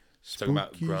YouTube. Talking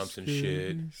about grumps and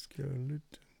shit. Skeletons.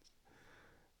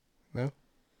 No?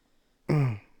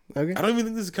 Okay. I don't even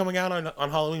think this is coming out on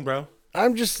Halloween, bro.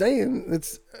 I'm just saying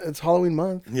it's Halloween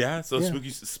month. Yeah, so yeah.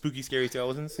 Spooky, scary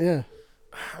skeletons. Yeah.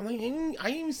 I ain't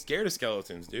even scared of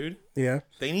skeletons, dude. Yeah.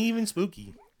 They ain't even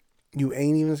spooky. You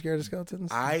ain't even scared of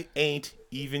skeletons? I ain't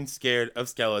even scared of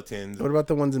skeletons. What about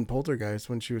the ones in Poltergeist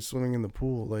when she was swimming in the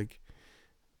pool, like,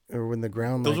 or when the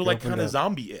ground? Those were like kind of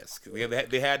zombie-esque.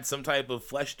 They had some type of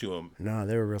flesh to them. Nah,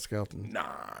 they were real skeletons.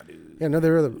 Nah, dude. Yeah, no, they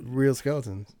were the real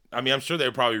skeletons. I mean, I'm sure they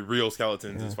were probably real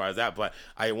skeletons as far as that, but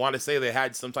I want to say they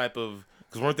had some type of.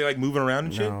 Because weren't they like moving around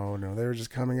and shit? No, they were just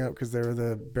coming up because they were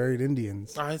the buried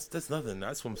Indians. Nah, that's nothing.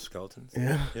 I swim skeletons.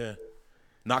 Yeah. Yeah.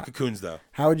 Not cocoons, though.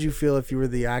 How would you feel if you were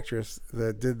the actress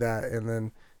that did that and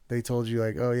then they told you,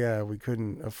 like, oh, yeah, we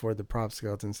couldn't afford the prop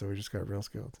skeletons, so we just got real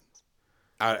skeletons?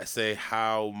 I'd say,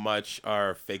 how much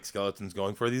are fake skeletons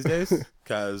going for these days?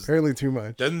 Because apparently too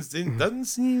much. Doesn't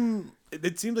seem.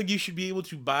 It seems like you should be able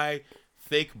to buy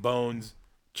fake bones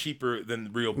cheaper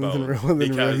than real bones.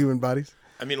 Than real human bodies?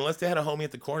 I mean, unless they had a homie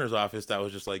at the coroner's office that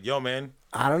was just like, yo, man.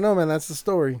 I don't know, man. That's the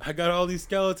story. I got all these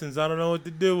skeletons. I don't know what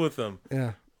to do with them.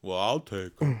 Yeah. Well, I'll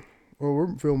take them. Well,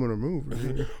 we're filming a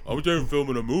movie. I'm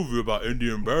filming a movie about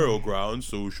Indian burial grounds,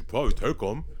 so we should probably take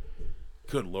them.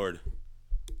 Good Lord.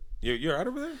 You're out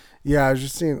over there? Yeah, I was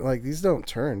just seeing, like, these don't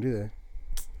turn, do they?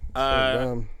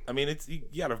 I mean, it's you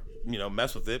gotta,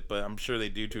 mess with it, but I'm sure they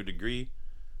do to a degree.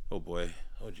 Oh, boy.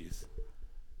 Oh, jeez.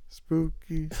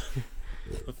 Spooky.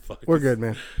 We're good,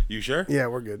 man. You sure? Yeah,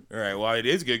 we're good. All right. Well, it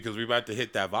is good because we're about to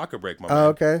hit that vodka break, my man. Oh,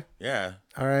 okay. Yeah.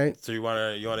 All right. So you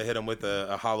wanna hit them with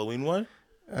a Halloween one?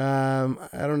 I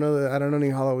don't know any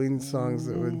Halloween songs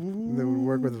that would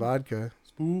work with vodka.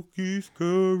 Spooky,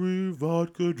 scary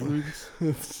vodka drinks.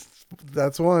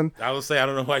 That's one. I will say I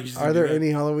don't know why you. Are there any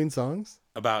Halloween songs?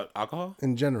 About alcohol?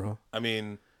 in general I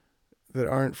mean, that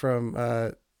aren't from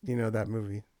that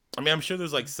movie? I'm sure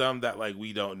there's like some that like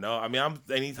we don't know. I mean, I'm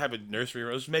any type of nursery.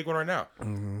 Let's just make one right now.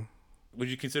 Mm-hmm. Would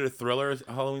you consider Thriller a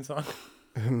Halloween song?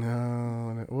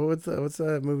 No. Well, what's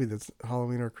that movie that's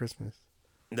Halloween or Christmas?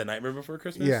 The Nightmare Before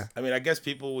Christmas? Yeah. I mean, I guess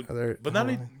people would, but not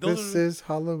Halloween. those This are, is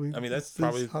Halloween. I mean, that's this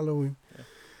probably is Halloween. Yeah.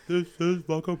 This is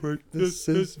Buckle Break. This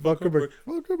is Buckle Break.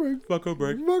 Buckle Break. Buckle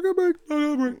Break. Buckle Break.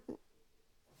 Buckle Break.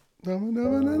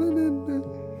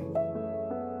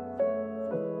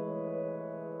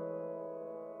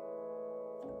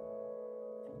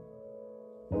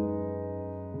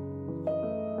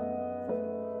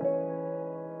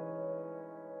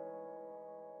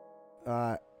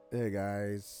 Hey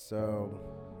guys, so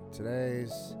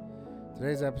today's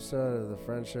episode of the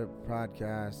Friendship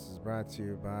Podcast is brought to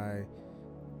you by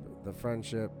the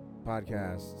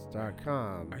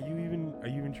friendshippodcast.com. Are you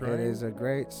even trying? It is a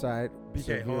great site.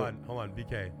 BK, hold on,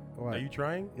 BK. What? Are you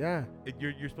trying? Yeah.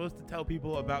 You're supposed to tell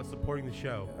people about supporting the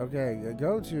show. Okay,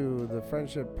 go to the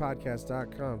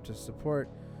friendshippodcast.com to support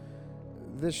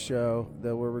this show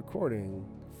that we're recording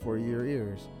for your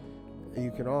ears. You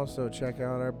can also check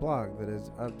out our blog that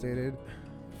is updated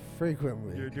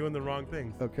frequently. You're doing the wrong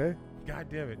things. Okay. God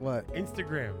damn it. What?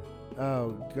 Instagram.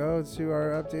 Oh, go to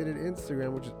our updated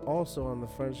Instagram, which is also on the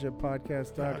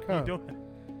friendshippodcast.com. You don't.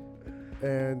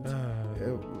 And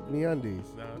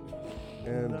MeUndies. No.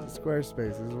 And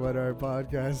Squarespace is what our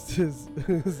podcast is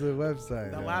the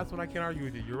website. That last one, I can't argue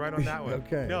with you. You're right on that one.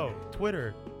 Okay. No,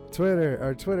 Twitter.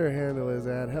 Our Twitter handle is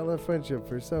at Hella Friendship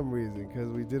for some reason, because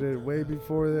we did it way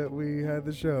before that we had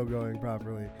the show going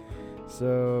properly.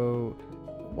 So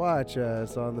watch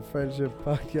us on the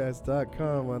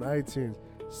friendshippodcast.com on iTunes,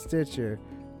 Stitcher,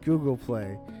 Google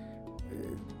Play,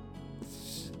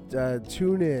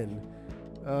 TuneIn,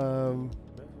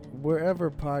 wherever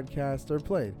podcasts are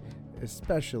played,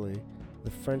 especially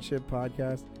the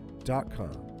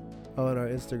friendshippodcast.com. Oh, and our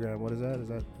Instagram, what is that? Is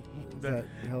that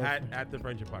at the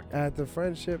Friendship Podcast. At the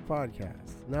Friendship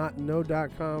Podcast. Not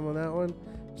no.com on that one.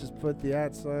 Just put the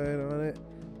 @ sign on it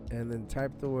and then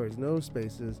type the words. No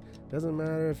spaces. Doesn't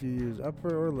matter if you use upper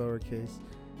or lowercase.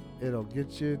 It'll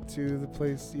get you to the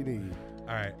place you need.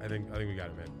 All right, I think we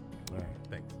got it, man. All right,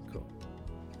 thanks. Cool.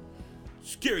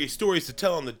 Scary stories to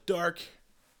tell in the dark.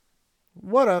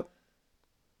 What up?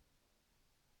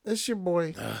 It's your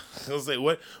boy. I was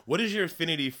like, what is your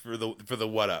affinity for the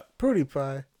what up? Pootie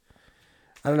pie.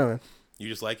 I don't know, man. You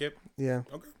just like it? Yeah.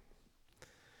 Okay.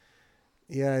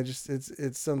 Yeah,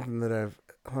 it's something that I've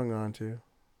hung on to.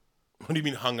 What do you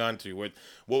mean hung on to? What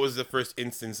was the first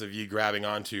instance of you grabbing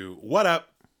onto what up?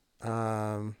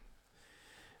 Probably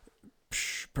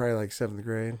like 7th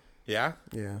grade. Yeah?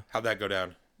 Yeah. How'd that go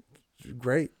down?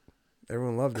 Great.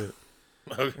 Everyone loved it.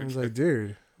 Okay. I was like,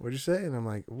 dude, what'd you say? And I'm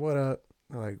like, what up?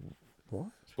 I'm like, what?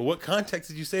 But what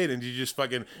context did you say it in? Did you just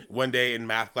fucking one day in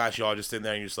math class, y'all just sitting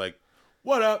there and you're just like,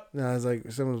 what up? No, I was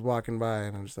like, someone was walking by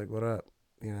and I'm just like, what up?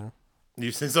 You know?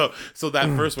 You so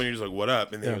that first one, you're just like, what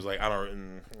up? And then he was like, I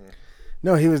don't.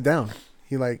 No, he was down.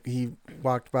 He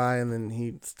walked by and then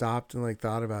he stopped and like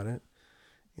thought about it.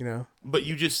 You know? But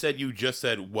you just said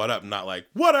what up, not like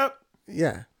what up.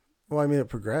 Yeah. Well, I mean, it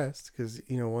progressed because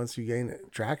once you gain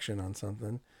traction on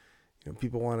something,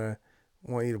 people want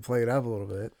you to play it up a little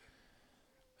bit.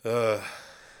 You know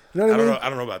what I mean? I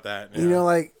don't know about that.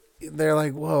 Yeah. They're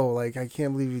like, whoa, like I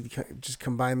can't believe you just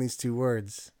combine these two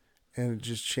words and it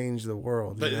just changed the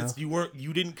world. But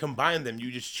you didn't combine them.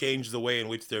 You just changed the way in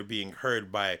which they're being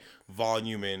heard by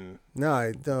volume and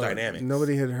dynamics.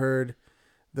 Nobody had heard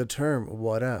the term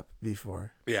 "what up"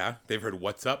 before. Yeah, they've heard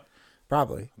 "what's up."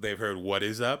 Probably. They've heard "what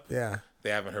is up." Yeah.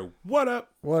 They haven't heard "what up."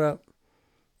 What up?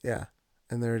 Yeah,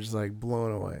 and they're just like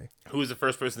blown away. Who was the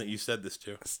first person that you said this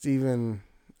to? Stephen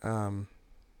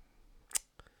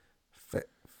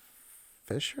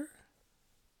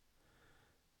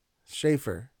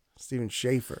Stephen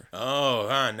Schaefer. Oh,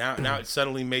 now it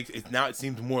suddenly it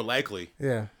seems more likely.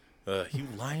 Yeah. You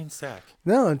lying sack.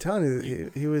 No, I'm telling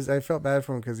you, he was. I felt bad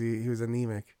for him because he was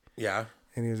anemic. Yeah.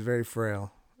 And he was very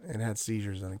frail and had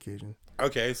seizures on occasion.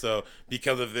 Okay, so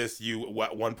because of this, you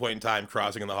at one point in time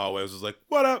crossing in the hallways was like,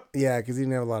 "What up?" Yeah, because he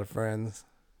didn't have a lot of friends,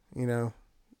 so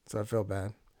I felt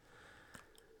bad.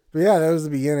 But yeah, that was the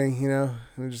beginning, and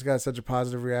it just got such a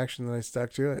positive reaction that I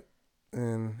stuck to it,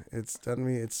 and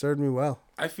it served me well.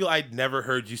 I feel I'd never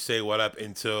heard you say "what up"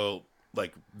 until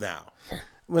like now.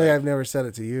 Well, I've never said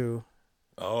it to you.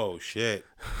 Oh shit!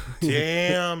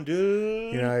 Damn,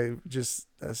 dude. I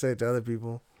say it to other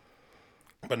people.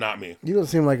 But not me. You don't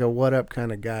seem like a what up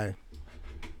kind of guy.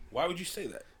 Why would you say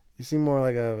that? You seem more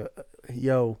like a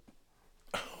yo.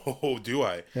 Oh, do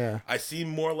I? Yeah. I seem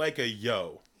more like a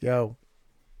yo. Yo.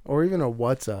 Or even a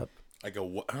what's up. Like a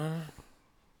what? I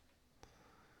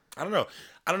don't know.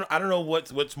 I don't know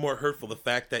what's more hurtful, the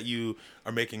fact that you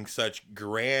are making such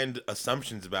grand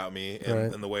assumptions about me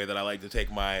and the way that I like to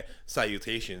take my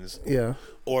salutations. Yeah.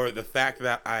 Or the fact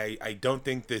that I don't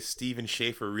think this Steven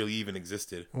Schaefer really even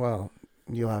existed. Well,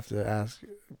 you'll have to ask,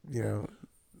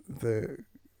 the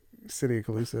city of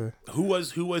Calusa. Who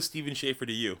was Steven Schaefer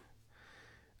to you?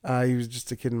 He was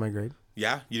just a kid in my grade.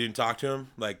 Yeah, you didn't talk to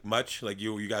him like much. Like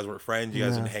you guys weren't friends. You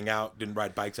guys didn't hang out. Didn't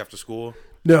ride bikes after school.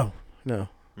 No.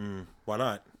 Why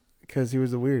not? Because he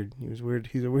was weird. He was weird.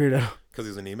 He's a weirdo. Because he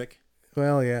was anemic.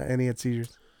 Well, yeah, and he had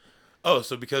seizures. Oh,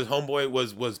 so because homeboy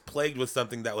was plagued with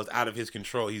something that was out of his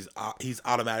control, he's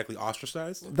automatically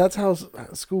ostracized. That's how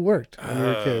school worked when you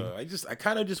were a kid. I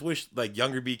kind of just wish like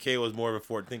younger BK was more of a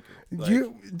forward thinker.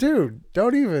 Like, dude,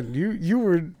 don't even. You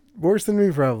were worse than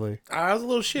me probably. I was a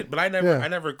little shit, but I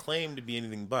never claimed to be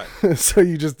anything but. So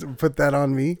you just put that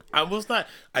on me? I was not.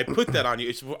 I put that on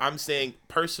you. I'm saying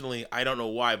personally, I don't know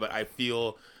why, but I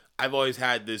feel I've always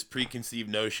had this preconceived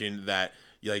notion that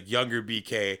like younger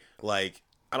BK, like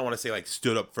I don't want to say like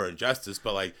stood up for injustice,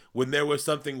 but like when there was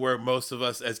something where most of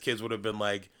us as kids would have been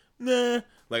like, nah,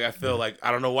 like I feel like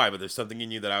I don't know why, but there's something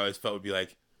in you that I always felt would be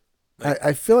like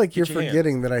I feel like you're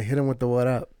forgetting that I hit him with the what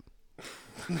up.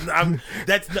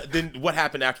 That's not, then what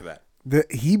happened after that?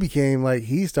 He became like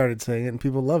he started saying it and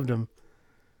people loved him.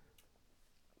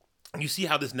 You see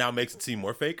how this now makes it seem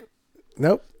more fake?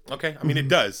 Nope. Okay, I mean it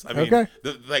does. I mean, okay.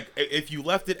 Like if you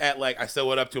left it at like I said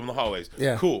what up to him in the hallways,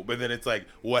 yeah, cool. But then it's like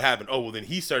what happened? Oh well, then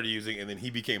he started using and then he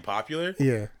became popular.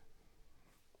 Yeah.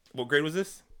 What grade was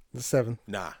this? The 7th.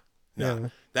 Nah. Yeah.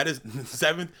 That is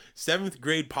seventh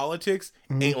grade politics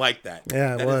ain't like that.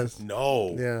 Yeah, that it was.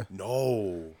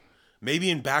 No.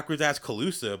 Maybe in backwards ass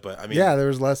Calusa, but I mean, yeah, there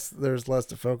was less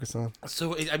to focus on.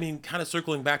 So I mean, kind of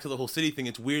circling back to the whole city thing,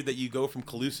 it's weird that you go from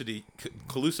Calusa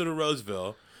to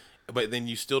Roseville, but then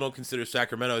you still don't consider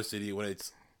Sacramento a city when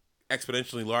it's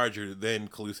exponentially larger than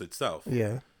Calusa itself.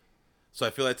 Yeah. So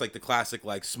I feel that's like the classic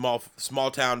like small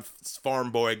town farm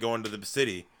boy going to the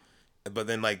city, but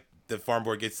then like the farm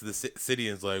boy gets to the city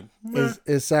and is like,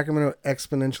 is Sacramento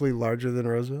exponentially larger than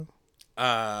Roseville?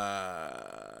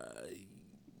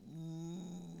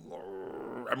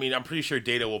 I mean, I'm pretty sure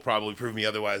data will probably prove me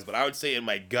otherwise, but I would say in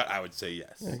my gut, I would say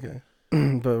yes. Okay.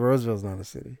 But Roseville's not a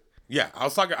city. Yeah, I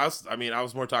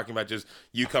was more talking about just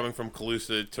you coming from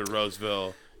Calusa to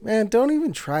Roseville. Man, don't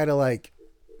even try to like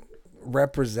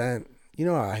represent. You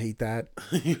know how I hate that.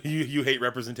 you hate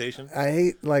representation? I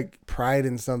hate like pride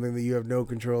in something that you have no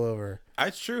control over.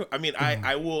 That's true. I mean,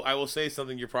 I will say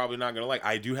something you're probably not gonna like.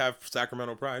 I do have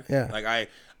Sacramento pride. Yeah. Like I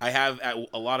have at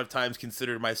a lot of times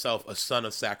considered myself a son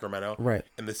of Sacramento. Right.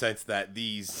 In the sense that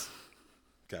these,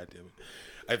 God damn it,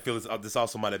 I feel this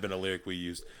also might have been a lyric we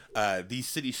used. These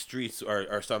city streets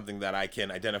are something that I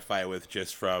can identify with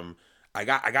just from I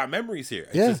got memories here.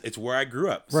 It's where I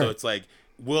grew up. Right. So it's like.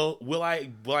 Will I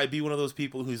be one of those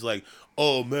people who's like,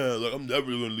 oh man, like I'm never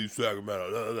gonna leave Sacramento?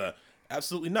 Blah, blah, blah.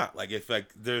 Absolutely not. Like if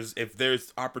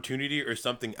there's opportunity or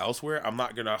something elsewhere, I'm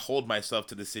not gonna hold myself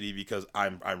to the city because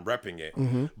I'm repping it.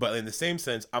 Mm-hmm. But in the same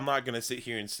sense, I'm not gonna sit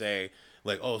here and say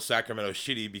like, oh, Sacramento's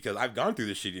shitty because I've gone through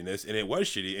the shittiness and it was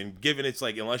shitty. And given it's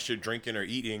like unless you're drinking or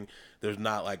eating, there's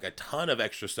not like a ton of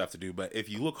extra stuff to do. But if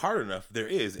you look hard enough, there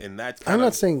is, and that's. I'm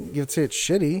not saying you'd say it's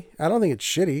shitty. I don't think it's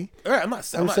shitty. Right,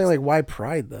 I'm saying like why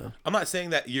pride though. I'm not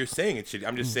saying that you're saying it's shitty.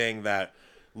 I'm just saying that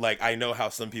like I know how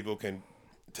some people can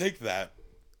take that.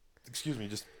 Excuse me,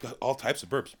 just all types of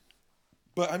burps.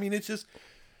 But I mean, it's just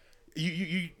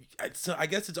you. So I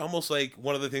guess it's almost like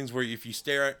one of the things where if you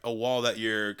stare at a wall that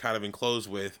you're kind of enclosed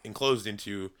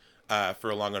into for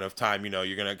a long enough time,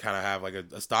 you're gonna kind of have like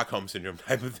a Stockholm syndrome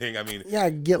type of thing. I mean, yeah, I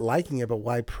get liking it, but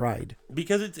why pride?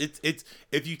 Because it's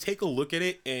if you take a look at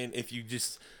it and if you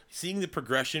just seeing the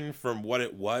progression from what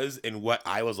it was and what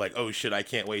I was like, oh shit, I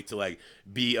can't wait to like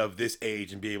be of this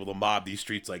age and be able to mob these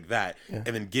streets like that, and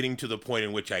then getting to the point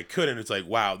in which I could, and it's like,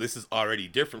 wow, this is already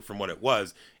different from what it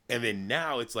was. And then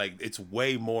now it's like it's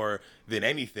way more than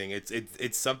anything.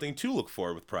 It's something to look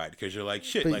for with pride because you're like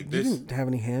shit. But like you this. didn't have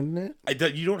any hand in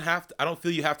it. You don't have to. I don't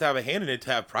feel you have to have a hand in it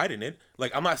to have pride in it.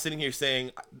 Like I'm not sitting here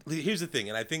saying. Here's the thing,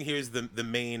 and I think here's the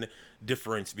main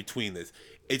difference between this.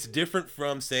 It's different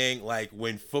from saying like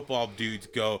when football dudes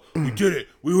go, "We did it.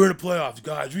 We were in the playoffs,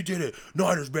 guys. We did it.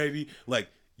 Niners, baby." Like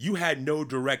you had no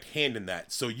direct hand in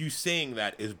that, so you saying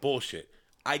that is bullshit.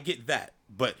 I get that,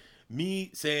 but.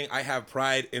 Me saying I have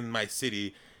pride in my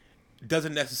city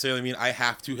doesn't necessarily mean I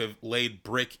have to have laid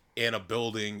brick in a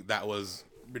building that was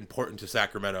important to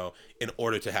Sacramento in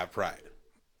order to have pride.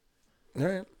 All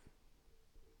right.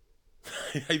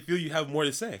 I feel you have more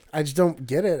to say. I just don't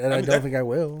get it, and I don't think I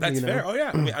will. That's fair. Oh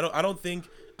yeah. I mean, I don't think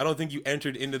you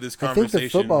entered into this conversation. I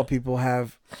think the football people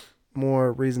have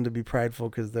more reason to be prideful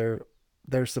because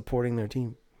they're supporting their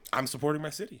team. I'm supporting my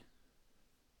city.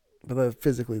 But they're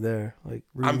physically there, like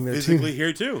I'm physically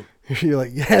here too. You're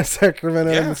like, yeah,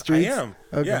 Sacramento in the streets. I am.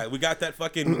 Okay. Yeah, we got that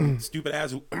fucking stupid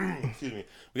ass. Excuse me.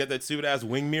 We got that stupid ass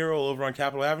wing mural over on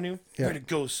Capitol Avenue. Yeah. Way to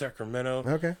go, Sacramento.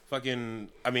 Okay. Fucking.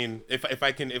 I mean, if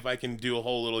I can do a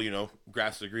whole little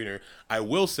grass is greener. I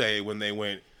will say when they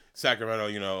went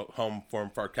Sacramento, home for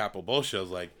our capital bullshit, I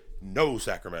was like, no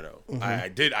Sacramento.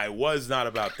 Mm-hmm. I was not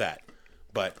about that.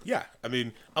 But yeah, I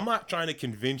mean, I'm not trying to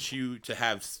convince you to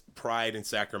have pride in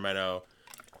Sacramento.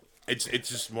 It's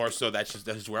just more so that's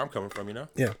just where I'm coming from,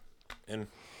 Yeah.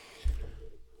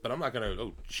 But I'm not gonna.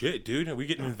 Oh shit, dude, are we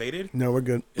getting invaded? No, we're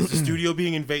good. Is the studio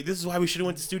being invaded? This is why we should have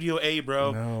went to Studio A,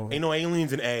 bro. No, ain't no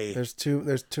aliens in A. There's too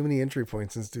many entry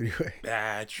points in Studio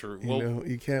A. True.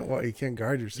 You can't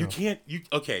guard yourself.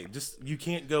 You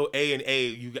can't go A and A.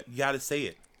 You got to say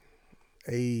it.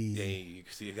 A.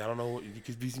 See, I don't know. You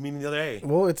could be meaning the other A.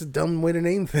 Well, it's a dumb way to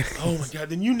name things. Oh my god,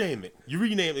 then you name it. You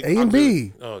rename it. A and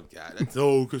B. Oh god, that's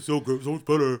so good. So much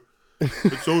better.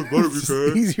 It's so much better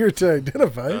because easier to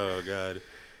identify. Oh god.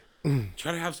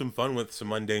 Try to have some fun with some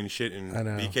mundane shit, and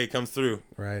BK comes through.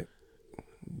 Right.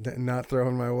 Not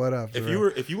throwing my what up. If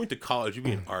you went to college, you'd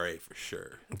be an RA for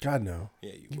sure. God no.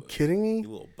 Yeah, you would. You kidding me? You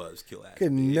little buzzkill ass.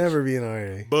 Could never be an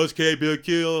RA. Buzzkill, be a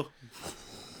kill.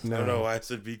 No. I don't know why I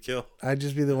said be kill. I'd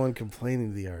just be the one complaining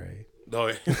to the RA. Oh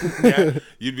yeah,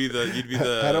 you'd be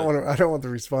the. I don't want the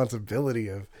responsibility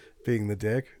of being the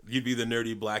dick. You'd be the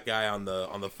nerdy black guy on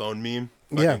the phone meme.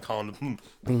 Yeah. Calling them.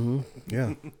 Mm-hmm.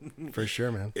 Yeah. For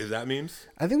sure, man. Is that memes?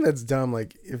 I think that's dumb.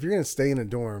 Like, if you're gonna stay in a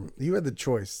dorm, you had the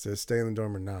choice to stay in the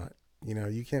dorm or not.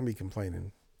 You can't be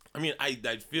complaining. I mean, I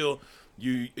feel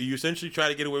you essentially try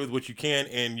to get away with what you can,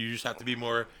 and you just have to be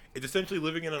more. It's essentially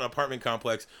living in an apartment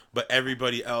complex, but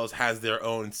everybody else has their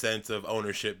own sense of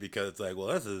ownership because it's like, well,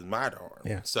 this is my dorm.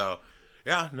 Yeah. So,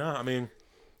 yeah, no, I mean,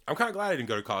 I'm kind of glad I didn't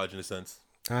go to college in a sense.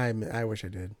 I wish I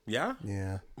did. Yeah.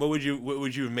 Yeah. What would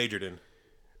you have majored in?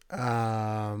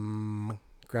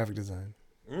 Graphic design.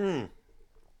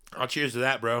 I'll cheers to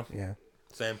that, bro. Yeah.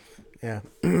 Same. Yeah.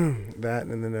 That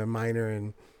and then a minor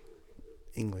in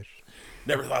English.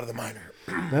 Never thought of the minor.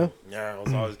 No. Yeah,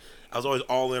 I was always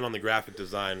all in on the graphic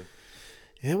design.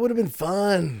 It would have been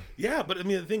fun. Yeah, but I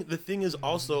mean the thing is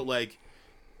also like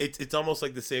it's almost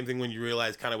like the same thing when you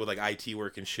realize kind of with like IT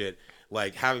work and shit,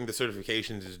 like having the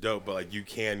certifications is dope, but like you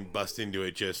can bust into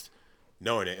it just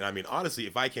knowing it. And I mean honestly,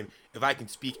 if I can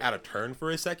speak out of turn for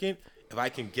a second, if I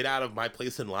can get out of my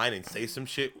place in line and say some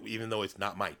shit even though it's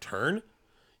not my turn,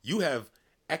 you have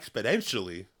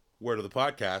exponentially, word of the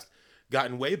podcast,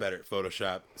 gotten way better at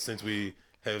Photoshop since we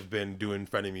have been doing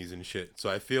frenemies and shit. So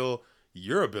I feel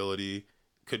your ability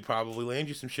could probably land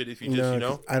you some shit if you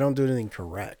just, I don't do anything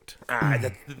correct.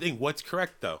 That's the thing. What's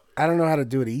correct, though? I don't know how to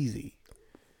do it easy.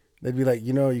 They'd be like,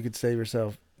 you could save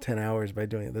yourself 10 hours by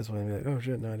doing it this way. And be like, oh,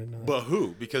 shit, no, I didn't know that. But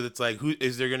who? Because it's like, who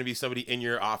is there going to be somebody in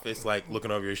your office, like,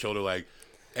 looking over your shoulder like,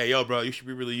 hey, yo, bro, you should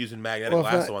be really using magnetic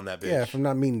lasso on that bitch. Yeah, if I'm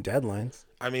not meeting deadlines.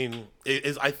 I mean,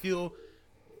 I feel,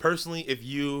 personally, if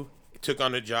you took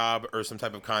on a job or some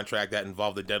type of contract that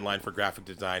involved a deadline for graphic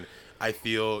design, I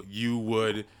feel you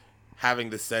would,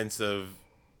 having the sense of,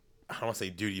 I don't want to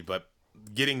say duty, but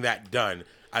getting that done,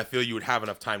 I feel you would have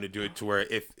enough time to do it to where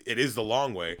if it is the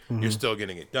long way, you're still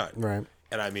getting it done. Right.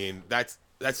 And I mean, that's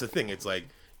the thing. It's like,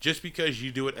 just because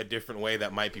you do it a different way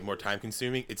that might be more time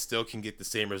consuming, it still can get the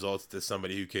same results to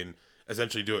somebody who can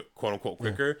essentially do it quote unquote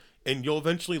quicker. Yeah. And you'll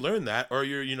eventually learn that, or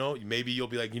maybe you'll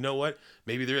be like, you know what,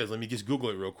 maybe there is, let me just Google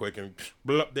it real quick, and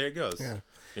blah, there it goes.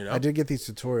 Yeah. I did get these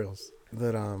tutorials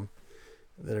that are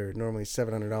normally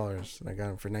 $700, and I got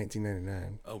them for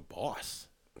 $19.99. Oh, boss.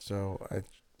 So I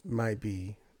might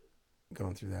be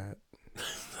going through that.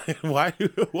 Why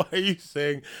are you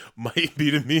saying might be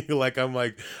to me like I'm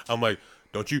like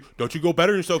don't you go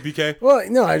better yourself, BK? Well,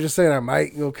 no, I'm just saying I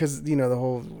might go because the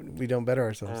whole we don't better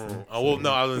ourselves thing. Oh, well,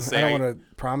 no, I was gonna say I don't want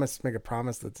to make a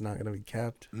promise that's not gonna be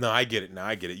kept. No, I get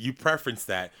it. You preference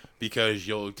that because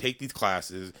you'll take these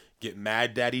classes, get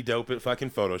mad daddy dope at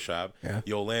fucking Photoshop. Yeah.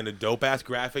 You'll land a dope ass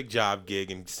graphic job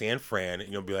gig in San Fran,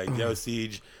 and you'll be like, yo,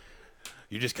 Siege,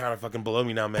 you're just kind of fucking below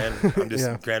me now, man. I'm just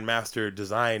Grandmaster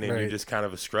Design, and you're just kind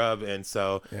of a scrub, and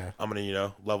so I'm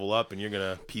gonna, level up, and you're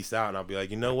gonna peace out, and I'll be like,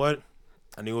 you know what?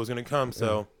 I knew it was gonna come,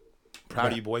 so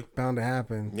proud of you, boy. Bound to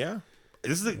happen. Yeah,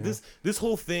 this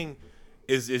whole thing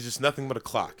is just nothing but a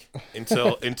clock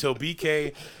until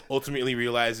BK ultimately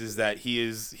realizes that he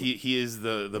is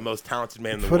the most talented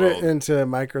man in the world. Put it into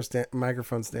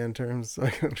microphone stand terms so I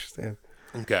can understand.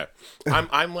 Okay,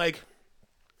 I'm like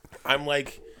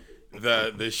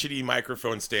the shitty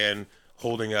microphone stand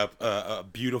holding up a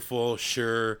beautiful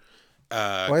Shure.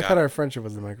 I thought our friendship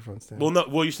was the microphone stand. Well, no.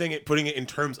 Well, you're saying it, putting it in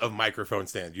terms of microphone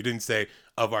stand. You didn't say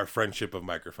of our friendship of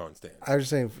microphone stand. I was just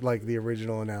saying, like the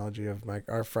original analogy of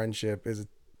our friendship is a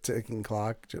ticking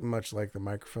clock, much like the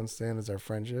microphone stand is our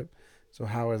friendship. So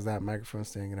how is that microphone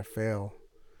stand going to fail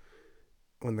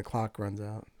when the clock runs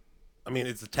out? I mean,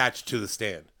 it's attached to the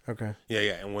stand. Okay. Yeah.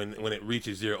 And when it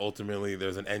reaches zero, ultimately,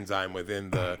 there's an enzyme within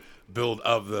the build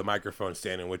of the microphone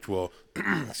stand in which will,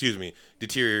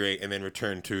 deteriorate and then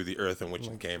return to the earth in which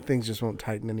it came. Things just won't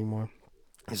tighten anymore.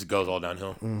 It just goes all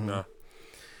downhill. Mm-hmm. No.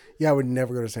 Yeah, I would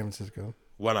never go to San Francisco.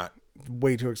 Why not?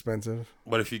 Way too expensive.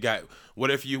 What if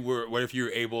you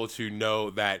were able to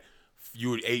know that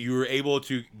you were able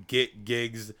to get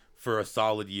gigs for a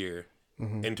solid year?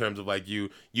 Mm-hmm. In terms of like you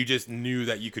just knew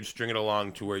that you could string it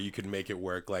along to where you could make it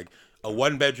work, like a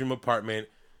 1-bedroom apartment,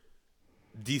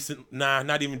 decent,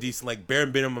 not even decent, like bare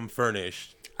minimum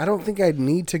furnished. I don't think I'd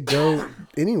need to go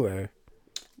anywhere.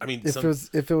 I mean,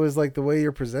 if it was like the way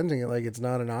you're presenting it, like it's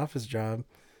not an office job,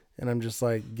 and I'm just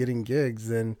like getting gigs,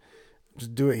 then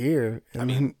just do it here. I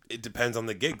mean, it depends on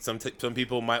the gig. Some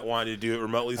people might want to do it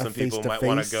remotely. Some people might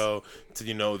want to go to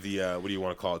the what do you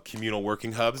want to call it? Communal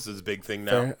working hubs is a big thing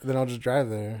now. Fair. Then I'll just drive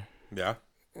there. Yeah.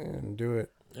 And do it.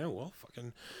 Yeah. Well,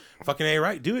 fucking A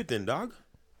right. Do it then, dog.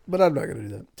 But I'm not gonna do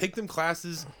that. Take them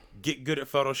classes. Get good at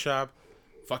Photoshop.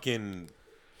 Fucking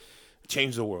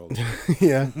change the world.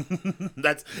 Yeah.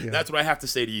 That's what I have to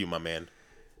say to you, my man.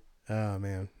 Oh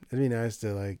man, it'd be nice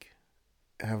to like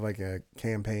have like a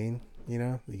campaign.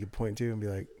 You could point to and be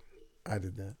like, I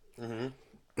did that.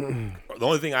 Mm-hmm. The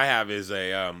only thing I have is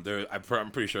I'm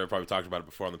pretty sure I probably talked about it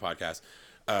before on the podcast.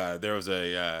 There was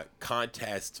a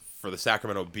contest for the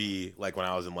Sacramento Bee, like when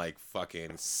I was in like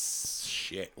fucking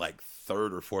like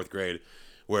 3rd or 4th grade,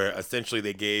 where essentially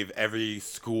they gave every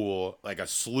school like a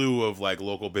slew of like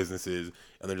local businesses,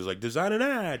 and they're just like, design an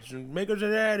ad, make us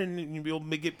an ad, and you'll be able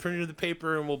to get printed in the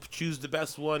paper, and we'll choose the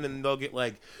best one, and they'll get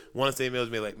like, I want to say maybe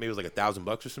it was like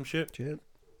 $1,000 or some shit.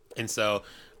 And so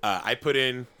I put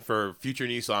in for Future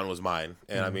Nissan was mine,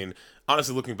 and I mean,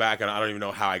 honestly, looking back, I don't even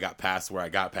know how I got past where I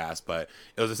got past, but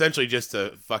it was essentially just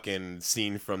a fucking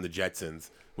scene from the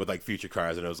Jetsons with like future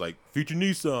cars, and it was like Future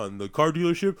Nissan, the car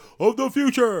dealership of the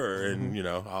future, and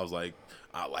I was like,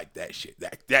 I like that shit.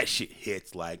 That shit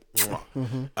hits like,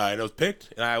 and it was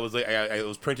picked, and I was like, it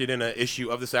was printed in an issue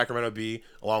of the Sacramento Bee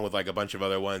along with like a bunch of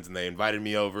other ones, and they invited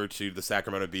me over to the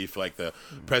Sacramento Bee for like the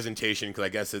presentation, because I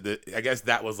guess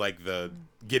that was like the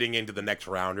getting into the next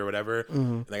round or whatever.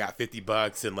 And I got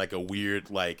 $50 and like a weird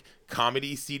like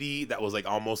comedy CD that was like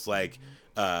almost like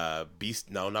not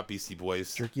Beastie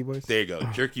Boys, Jerky Boys. There you go,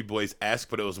 Jerky Boys-esque,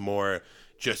 but it was more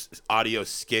just audio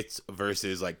skits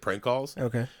versus like prank calls.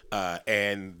 Okay.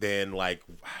 And then like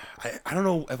I don't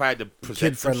know if I had to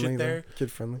present some shit there.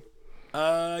 Kid friendly.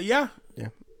 Yeah.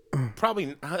 Probably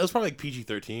it was probably like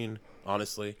PG-13,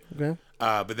 honestly. Okay.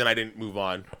 But then I didn't move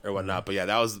on or whatnot. But yeah,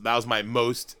 that was my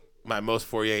most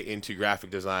foray into graphic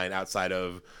design outside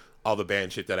of all the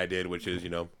band shit that I did, which is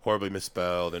horribly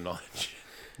misspelled and all that shit.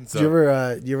 So, do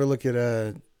you ever look at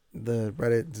the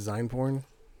Reddit design porn?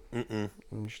 Mm-mm.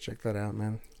 You should check that out,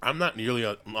 man. I'm not nearly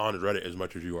on Reddit as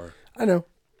much as you are. I know.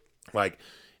 Like,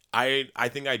 I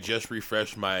think I just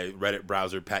refreshed my Reddit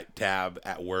browser tab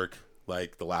at work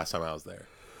like the last time I was there.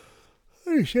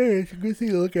 I'm just saying it's a good thing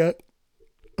to look at.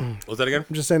 What's that again?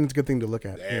 I'm just saying it's a good thing to look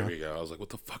at. There we go. I was like, what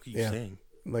the fuck are you saying?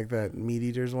 Like that Meat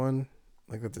Eaters one.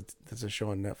 Like that's a show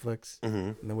on Netflix.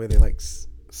 Mm-hmm. And the way they like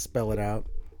spell it out.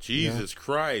 Jesus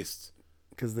Christ.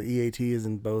 Because the EAT is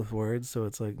in both words, so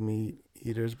it's like meat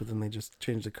eaters, but then they just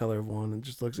change the color of one.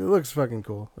 It looks fucking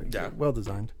cool. Like, well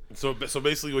designed. So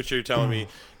basically, what you're telling me,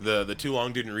 the too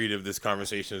long didn't read of this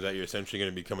conversation is that you're essentially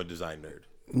going to become a design nerd.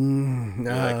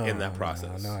 No, like in that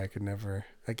process. No, I could never.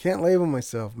 I can't label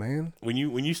myself, man. When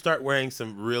you start wearing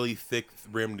some really thick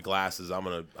rimmed glasses, I'm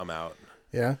out.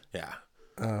 Yeah. Yeah.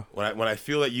 Oh. When I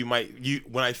feel that you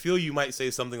might say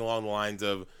something along the lines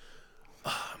of,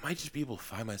 I might just be able to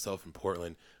find myself in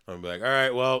Portland. I'm gonna be like, all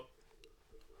right, well,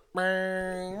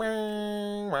 I'm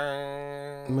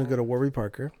gonna go to Warby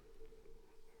Parker.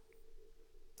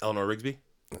 Eleanor Rigsby.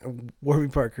 Warby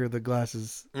Parker, the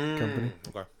glasses company.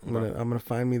 Okay. I'm gonna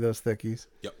find me those thickies.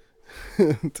 Yep.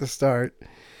 To start,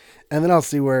 and then I'll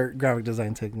see where graphic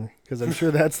design takes me, because I'm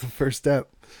sure that's the first step.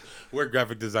 Where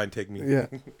graphic design take me? Yeah.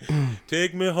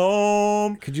 Take me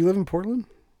home. Could you live in Portland?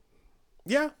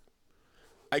 Yeah,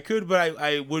 I could, but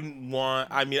I wouldn't want.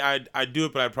 I mean, I'd do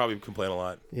it, but I'd probably complain a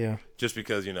lot. Yeah. Just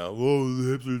because, you know, oh,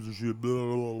 the hipsters and shit.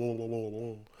 Blah, blah, blah, blah,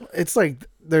 blah. It's like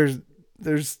there's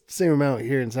same amount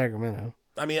here in Sacramento.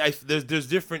 I mean, there's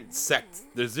different sects.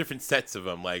 There's different sets of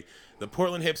them. Like the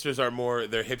Portland hipsters are more.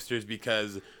 They're hipsters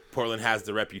because Portland has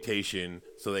the reputation,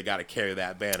 so they got to carry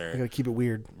that banner. You gotta keep it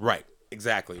weird. Right.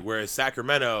 Exactly. Whereas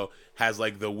Sacramento has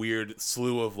like the weird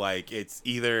slew of like it's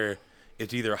either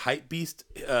hype beast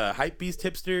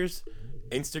hipsters,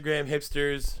 Instagram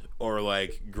hipsters, or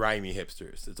like grimy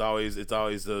hipsters. It's always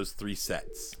those three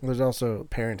sets. There's also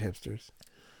parent hipsters.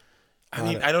 I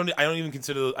mean, I don't even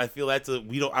consider. I feel I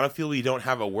don't feel we don't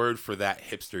have a word for that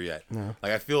hipster yet. No.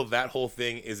 Like I feel that whole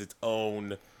thing is its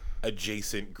own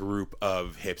adjacent group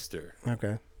of hipster.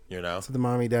 Okay. You know. So the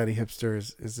mommy daddy hipster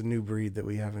is a new breed that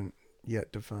we haven't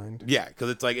yet defined. Yeah, because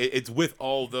it's like it's with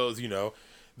all those, you know,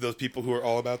 those people who are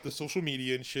all about the social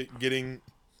media and shit, getting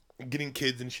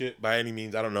kids and shit by any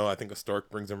means. I don't know. I think a stork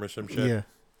brings them or some shit. Yeah.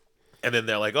 And then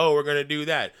they're like, oh, we're gonna do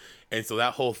that, and so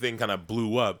that whole thing kind of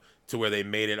blew up to where they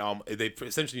made it they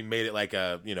essentially made it like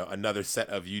a, you know, another set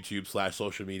of YouTube /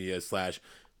 social media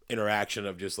 / interaction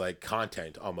of just like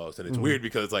content almost. And it's weird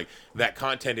because it's like that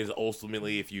content is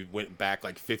ultimately, if you went back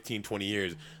like 15-20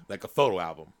 years, like a photo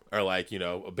album or like, you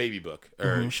know, a baby book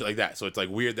or shit like that. So it's like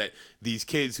weird that these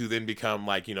kids who then become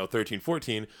like, you know,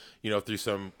 13-14, you know, through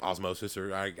some osmosis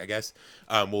or I guess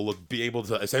will be able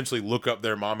to essentially look up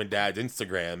their mom and dad's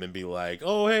Instagram and be like,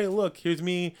 oh hey, look, here's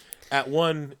me at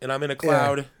 1 and I'm in a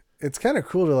cloud. Yeah. It's kind of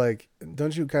cool to like,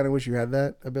 don't you kind of wish you had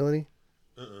that ability?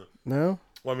 No?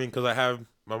 Well, I mean, because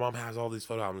my mom has all these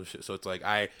photo albums and shit, so it's like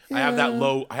I have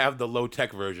the low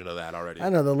tech version of that already. I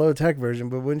know the low tech version,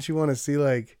 but wouldn't you want to see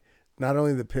like not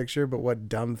only the picture but what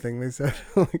dumb thing they said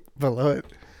like below it?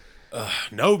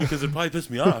 No, because it'd probably piss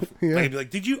me off. Yeah. I'd be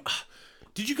like, did you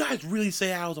guys really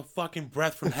say I was a fucking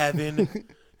breath from heaven?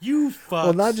 You fucks.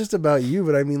 Well, not just about you,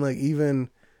 but I mean like even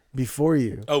before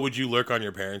you. Oh, would you lurk on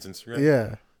your parents' Instagram?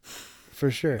 Yeah. For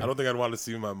sure. I don't think I'd want to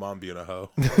see my mom being a hoe.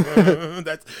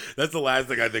 That's the last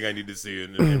thing I think I need to see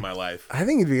in my life. I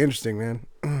think it'd be interesting, man.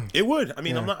 It would. I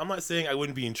mean, yeah. I'm not saying I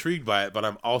wouldn't be intrigued by it, but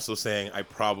I'm also saying I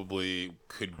probably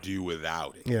could do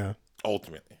without it. Yeah.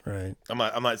 Ultimately. Right. I'm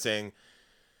not saying.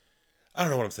 I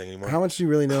don't know what I'm saying anymore. How much do you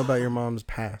really know about your mom's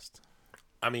past?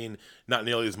 I mean, not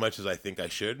nearly as much as I think I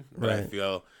should, but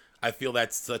right. I feel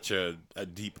that's such a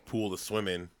deep pool to swim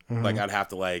in. Mm-hmm. Like I'd have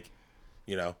to like,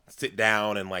 you know, sit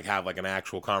down and like have like an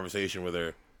actual conversation with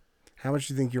her. How much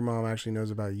do you think your mom actually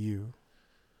knows about you?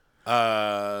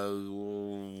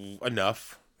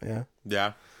 Enough. Yeah.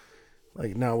 Yeah.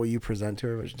 Like not what you present to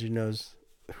her, but she knows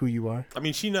who you are. I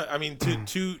mean,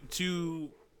 to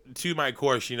my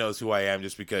core, she knows who I am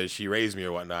just because she raised me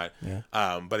or whatnot. Yeah.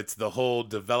 But it's the whole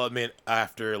development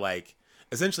after like.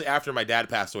 Essentially, after my dad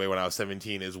passed away when I was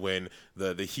 17 is when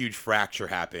the huge fracture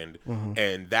happened. Mm-hmm.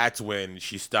 And that's when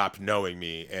she stopped knowing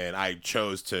me. And I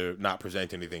chose to not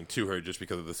present anything to her just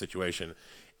because of the situation.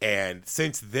 And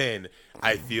since then,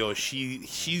 I feel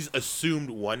she's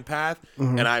assumed one path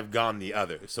and I've gone the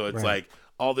other. So it's like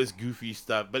all this goofy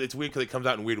stuff. But it's weird because it comes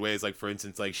out in weird ways. Like, for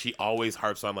instance, like she always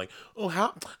harps on like, oh,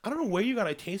 I don't know where you got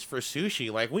a taste for sushi.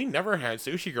 Like, we never had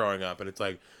sushi growing up. And it's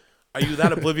like, are you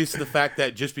that oblivious to the fact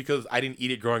that just because I didn't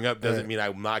eat it growing up doesn't mean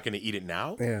I'm not going to eat it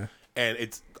now? Yeah. And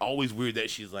it's always weird that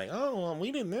she's like, oh, well, we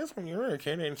did this when you were a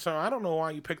kid, and so I don't know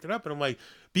why you picked it up. And I'm like,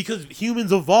 because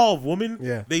humans evolve, woman.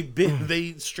 Yeah.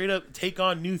 They straight up take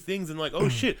on new things and like, oh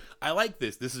shit, I like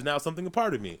this. This is now something a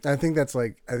part of me. I think that's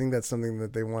something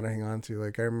that they want to hang on to.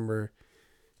 Like I remember,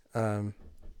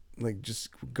 like just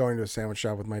going to a sandwich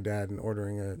shop with my dad and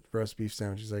ordering a roast beef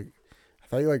sandwich. He's like, I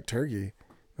thought you liked turkey.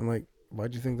 I'm like,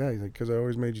 why'd you think that? He's like, because I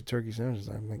always made you turkey sandwiches.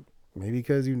 I'm like, maybe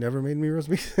because you never made me roast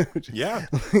beef sandwiches. Yeah.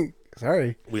 Like,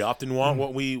 sorry. We often want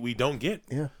what we don't get.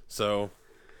 Yeah. So,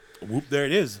 whoop, there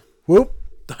it is. Whoop.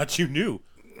 Thought you knew.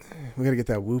 We got to get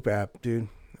that Whoop app, dude.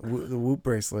 The Whoop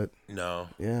bracelet. No.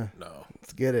 Yeah. No.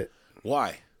 Let's get it.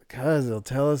 Why? Because it'll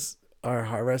tell us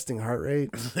our resting heart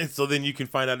rate. So then you can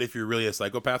find out if you're really a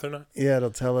psychopath or not? Yeah,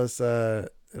 it'll tell us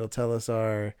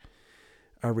our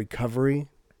recovery.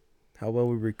 How well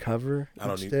we recover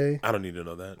each day. I don't need to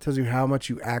know that. It tells you how much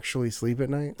you actually sleep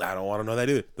at night. I don't want to know that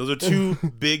either. Those are two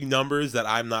big numbers that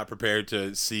I'm not prepared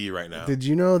to see right now. Did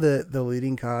you know that the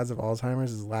leading cause of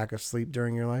Alzheimer's is lack of sleep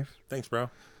during your life? Thanks, bro.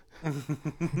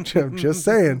 I'm just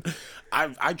saying.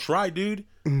 I try, dude.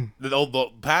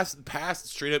 The past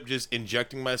straight up just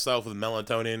injecting myself with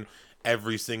melatonin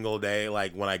every single day.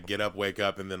 Like when I get up, wake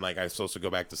up, and then like I'm supposed to go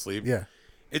back to sleep. Yeah.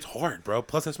 It's hard, bro.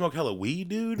 Plus I smoke hella weed,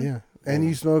 dude. Yeah. And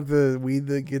you smoke the weed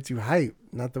that gets you hype,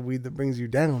 not the weed that brings you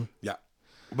down. Yeah.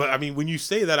 But I mean, when you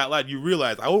say that out loud, you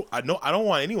realize I don't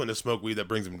want anyone to smoke weed that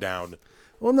brings them down.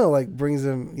 Well, no, like brings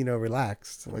them,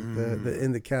 relaxed, like the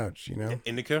in the couch,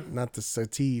 Indica, not the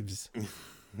satives.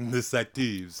 the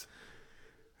satives,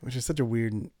 which is such a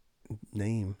weird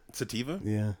name. Sativa.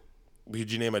 Yeah.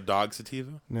 Did you name a dog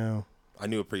Sativa? No. I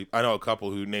know a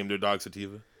couple who named their dog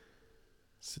Sativa.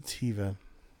 Sativa.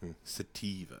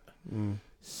 Sativa.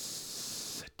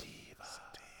 Sativa.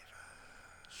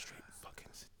 Straight fucking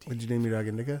sativa. Would you name your dog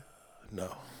Indica?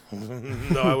 No.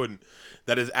 No, I wouldn't.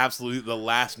 That is absolutely the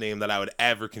last name that I would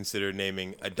ever consider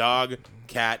naming a dog,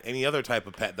 cat, any other type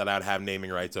of pet that I would have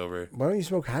naming rights over. Why don't you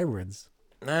smoke hybrids?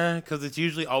 Because it's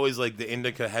usually always like the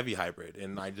indica heavy hybrid,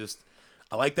 and I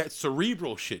like that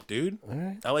cerebral shit, dude. All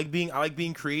right. I like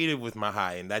being creative with my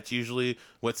high, and that's usually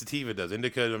what sativa does.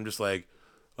 Indica, I'm just like,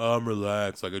 oh, I'm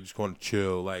relaxed, like I just want to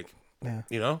chill, like, yeah.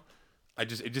 it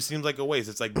just seems like a waste.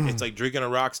 It's like drinking a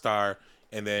rock star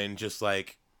and then just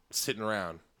like sitting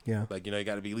around. Yeah. Like, you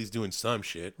got to be at least doing some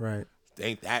shit. Right.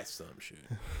 Ain't that some shit?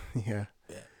 Yeah.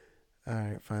 Yeah. All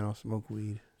right, fine. I'll smoke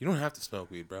weed. You don't have to smoke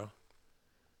weed, bro.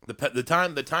 The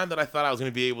time that I thought I was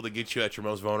gonna be able to get you at your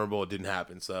most vulnerable, it didn't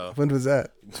happen. So when was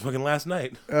that? It's fucking last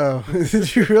night. Oh,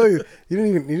 did you really?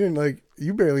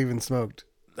 You barely even smoked.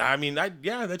 I mean,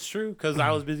 yeah, that's true because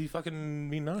I was busy fucking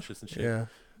being nauseous and shit. Yeah.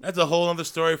 That's a whole other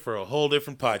story for a whole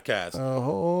different podcast. A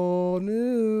whole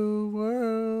new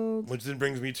world. Which then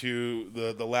brings me to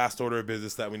the last order of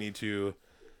business that we need to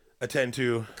attend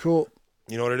to. Cool.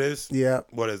 You know what it is? Yeah.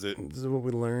 What is it? This is what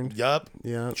we learned. Yup.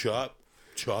 Yeah. Chop.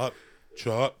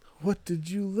 What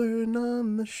did you learn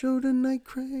on the show tonight,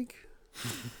 Craig?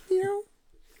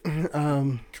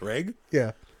 Craig?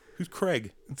 Yeah. Who's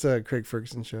Craig? It's a Craig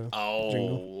Ferguson show. Oh.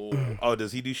 Jingle. Oh,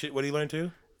 does he do shit what he learned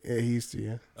too? Yeah, he used to,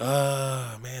 yeah.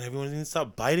 Man, everyone needs to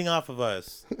stop biting off of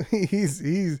us. he's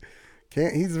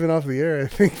been off the air, I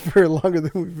think, for longer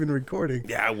than we've been recording.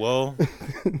 Yeah, well.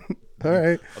 All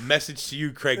right. A message to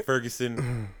you, Craig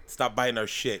Ferguson. Stop biting our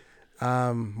shit.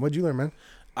 What'd you learn, man?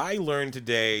 I learned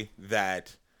today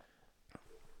that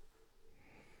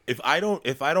if I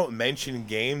don't mention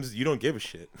games, you don't give a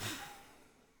shit.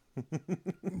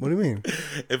 What do you mean?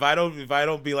 If I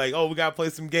don't be like, oh, we gotta play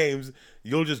some games,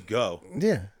 you'll just go.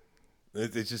 Yeah.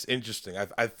 It's just interesting.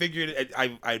 I figured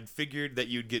that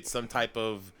you'd get some type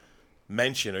of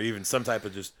mention or even some type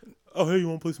of just, oh, hey, you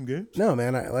want to play some games? No,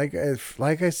 man. Like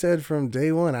I said from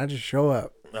day one, I just show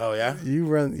up. Oh yeah.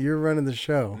 You're running the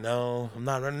show. No, I'm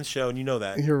not running the show, and you know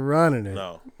that. You're running it.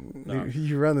 No.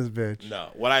 You run this bitch. No.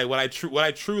 What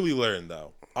I truly learned,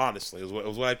 though, honestly,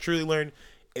 what I truly learned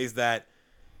is that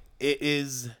it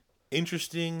is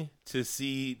interesting to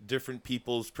see different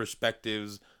people's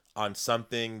perspectives on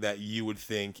something that you would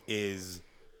think is,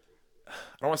 I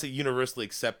don't want to say universally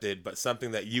accepted, but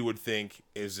something that you would think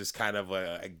is just kind of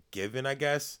a given, I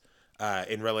guess,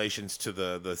 in relations to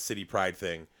the city pride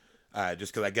thing.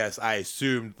 Just because I guess I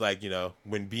assumed, like,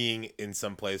 when being in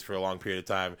some place for a long period of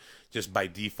time, just by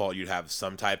default, you'd have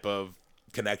some type of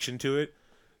connection to it.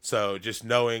 So just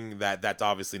knowing that that's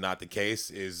obviously not the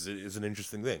case is an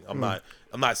interesting thing. I'm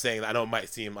not saying, I know it might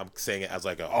seem, I'm saying it as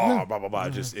like blah, blah, blah.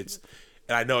 Just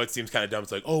and I know it seems kind of dumb.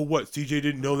 It's like, oh, what? CJ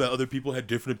didn't know that other people had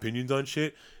different opinions on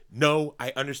shit? No,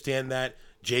 I understand that.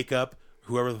 Jacob,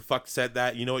 whoever the fuck said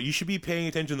that, you know what? You should be paying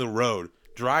attention to the road.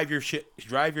 Drive your shit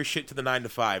to the 9 to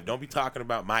 5. Don't be talking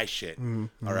about my shit.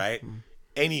 All right?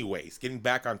 Anyways, getting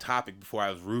back on topic before I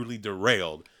was rudely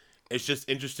derailed. It's just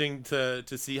interesting to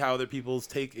see how other people's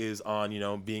take is on,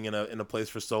 being in a place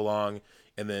for so long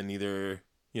and then either,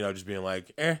 just being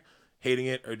like, hating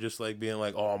it, or just like being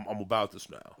like, oh, I'm about this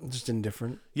now. Just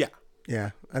indifferent. Yeah.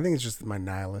 Yeah. I think it's just my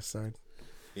nihilist side.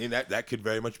 And that could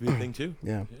very much be a thing too.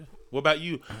 Yeah. What about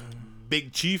you,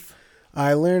 Big Chief?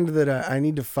 I learned that I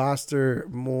need to foster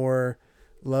more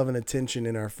love and attention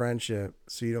in our friendship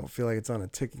so you don't feel like it's on a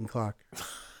ticking clock.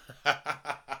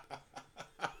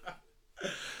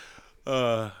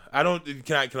 I don't.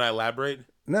 Can I elaborate?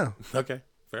 No. Okay,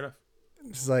 fair enough.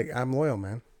 It's like, I'm loyal,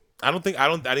 man. I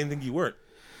didn't think you weren't.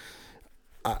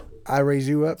 I raise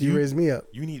you up. You raise me up.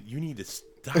 You need to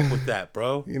stop with that,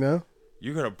 bro.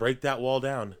 You're gonna break that wall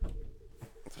down.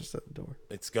 Just at the door.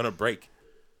 It's gonna break.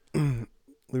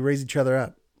 We raise each other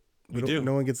up. We do.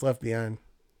 No one gets left behind.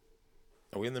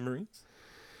 Are we in the Marines?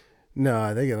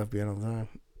 No, they get left behind all the time.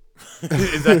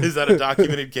 is that a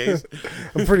documented case?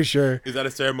 I'm pretty sure. Is that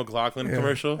a Sarah McLachlan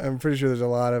commercial? I'm pretty sure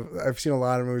I've seen a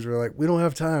lot of movies where like, we don't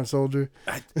have time, soldier.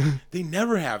 They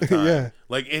never have time. Yeah.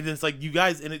 Like, and it's like you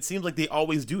guys, and it seems like they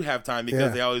always do have time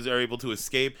because they always are able to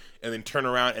escape and then turn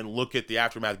around and look at the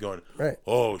aftermath going, right.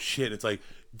 Oh shit. It's like,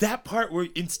 that part where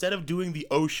instead of doing the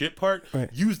oh shit part, right.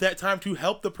 use that time to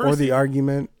help the person. Or the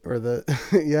argument or the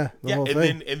whole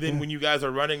thing. Then when you guys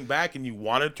are running back and you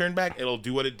want to turn back, it'll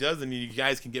do what it does and you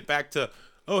guys can get back to,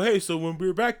 oh hey, so when we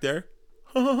were back there,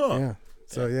 yeah.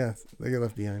 So they get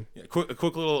left behind. Yeah, a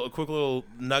quick little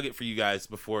nugget for you guys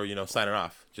before signing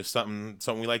off. Just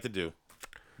something we like to do.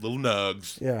 Little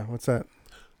nugs. Yeah, what's that?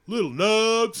 Little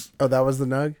nugs. Oh, that was the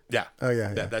nug? Yeah. Oh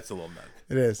yeah. That's a little nug.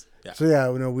 It is. Yeah.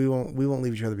 So we won't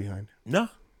leave each other behind. No.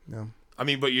 I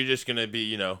mean, but you're just gonna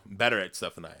be better at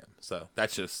stuff than I am. So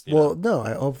that's just no.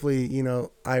 Hopefully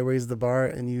I raise the bar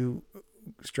and you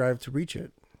strive to reach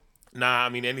it. Nah, I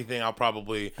mean anything. I'll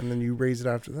probably and then you raise it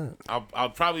after that. I'll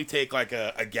probably take like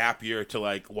a gap year to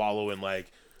like wallow in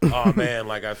like, oh man,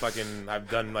 like I've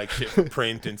done like shit for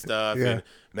print and stuff, and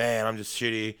man, I'm just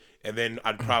shitty. And then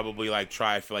I'd probably like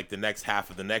try for like the next half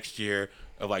of the next year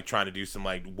of like trying to do some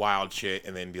like wild shit,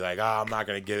 and then be like, I'm not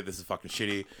gonna get it. This is fucking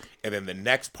shitty. And then the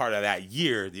next part of that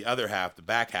year, the other half, the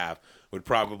back half, would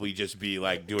probably just be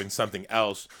like doing something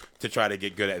else to try to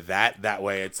get good at that. That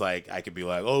way, it's like I could be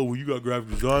like, oh, well, you got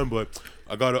graphic design, but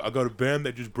I got a band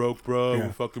that just broke, bro. We're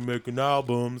fucking making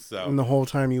albums. So and the whole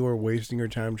time you were wasting your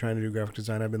time trying to do graphic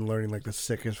design, I've been learning like the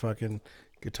sickest fucking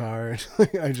guitar.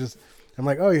 I'm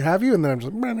like, oh, have you? And then I'm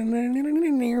just like,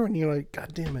 and you're like,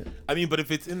 God damn it. I mean, but if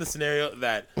it's in the scenario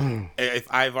that if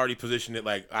I've already positioned it,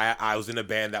 like I was in a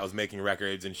band that was making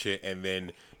records and shit, and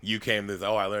then you came to this,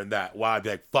 oh, I learned that. Well, I'd be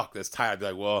like, fuck, that's tight. I'd be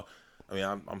like, well, I mean,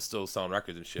 I'm still selling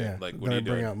records and shit. Yeah, like, what are you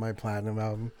doing? Bring out my platinum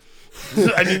album.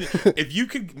 I mean, if you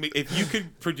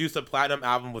could produce a platinum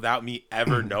album without me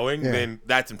ever knowing, then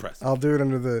that's impressive. I'll do it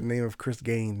under the name of Chris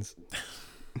Gaines.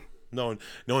 No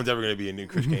one's ever gonna be a new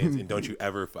Chris Gaines, and don't you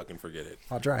ever fucking forget it.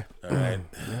 I'll try. All right,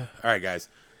 all right, guys.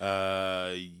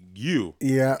 Because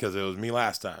it was me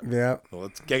last time. Yeah. So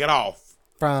let's kick it off.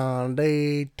 From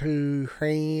day to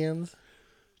hands.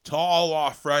 To all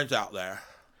our friends out there,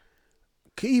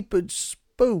 keep it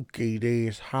spooky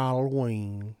this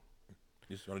Halloween.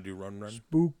 You just want to do run?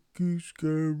 Spooky,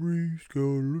 scary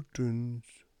skeletons,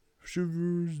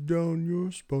 shivers down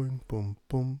your spine. Boom,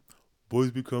 boom.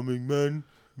 Boys becoming men.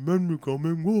 Men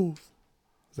becoming wolves.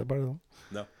 Is that part of the song?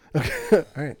 No. Okay.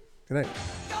 All right. Good night.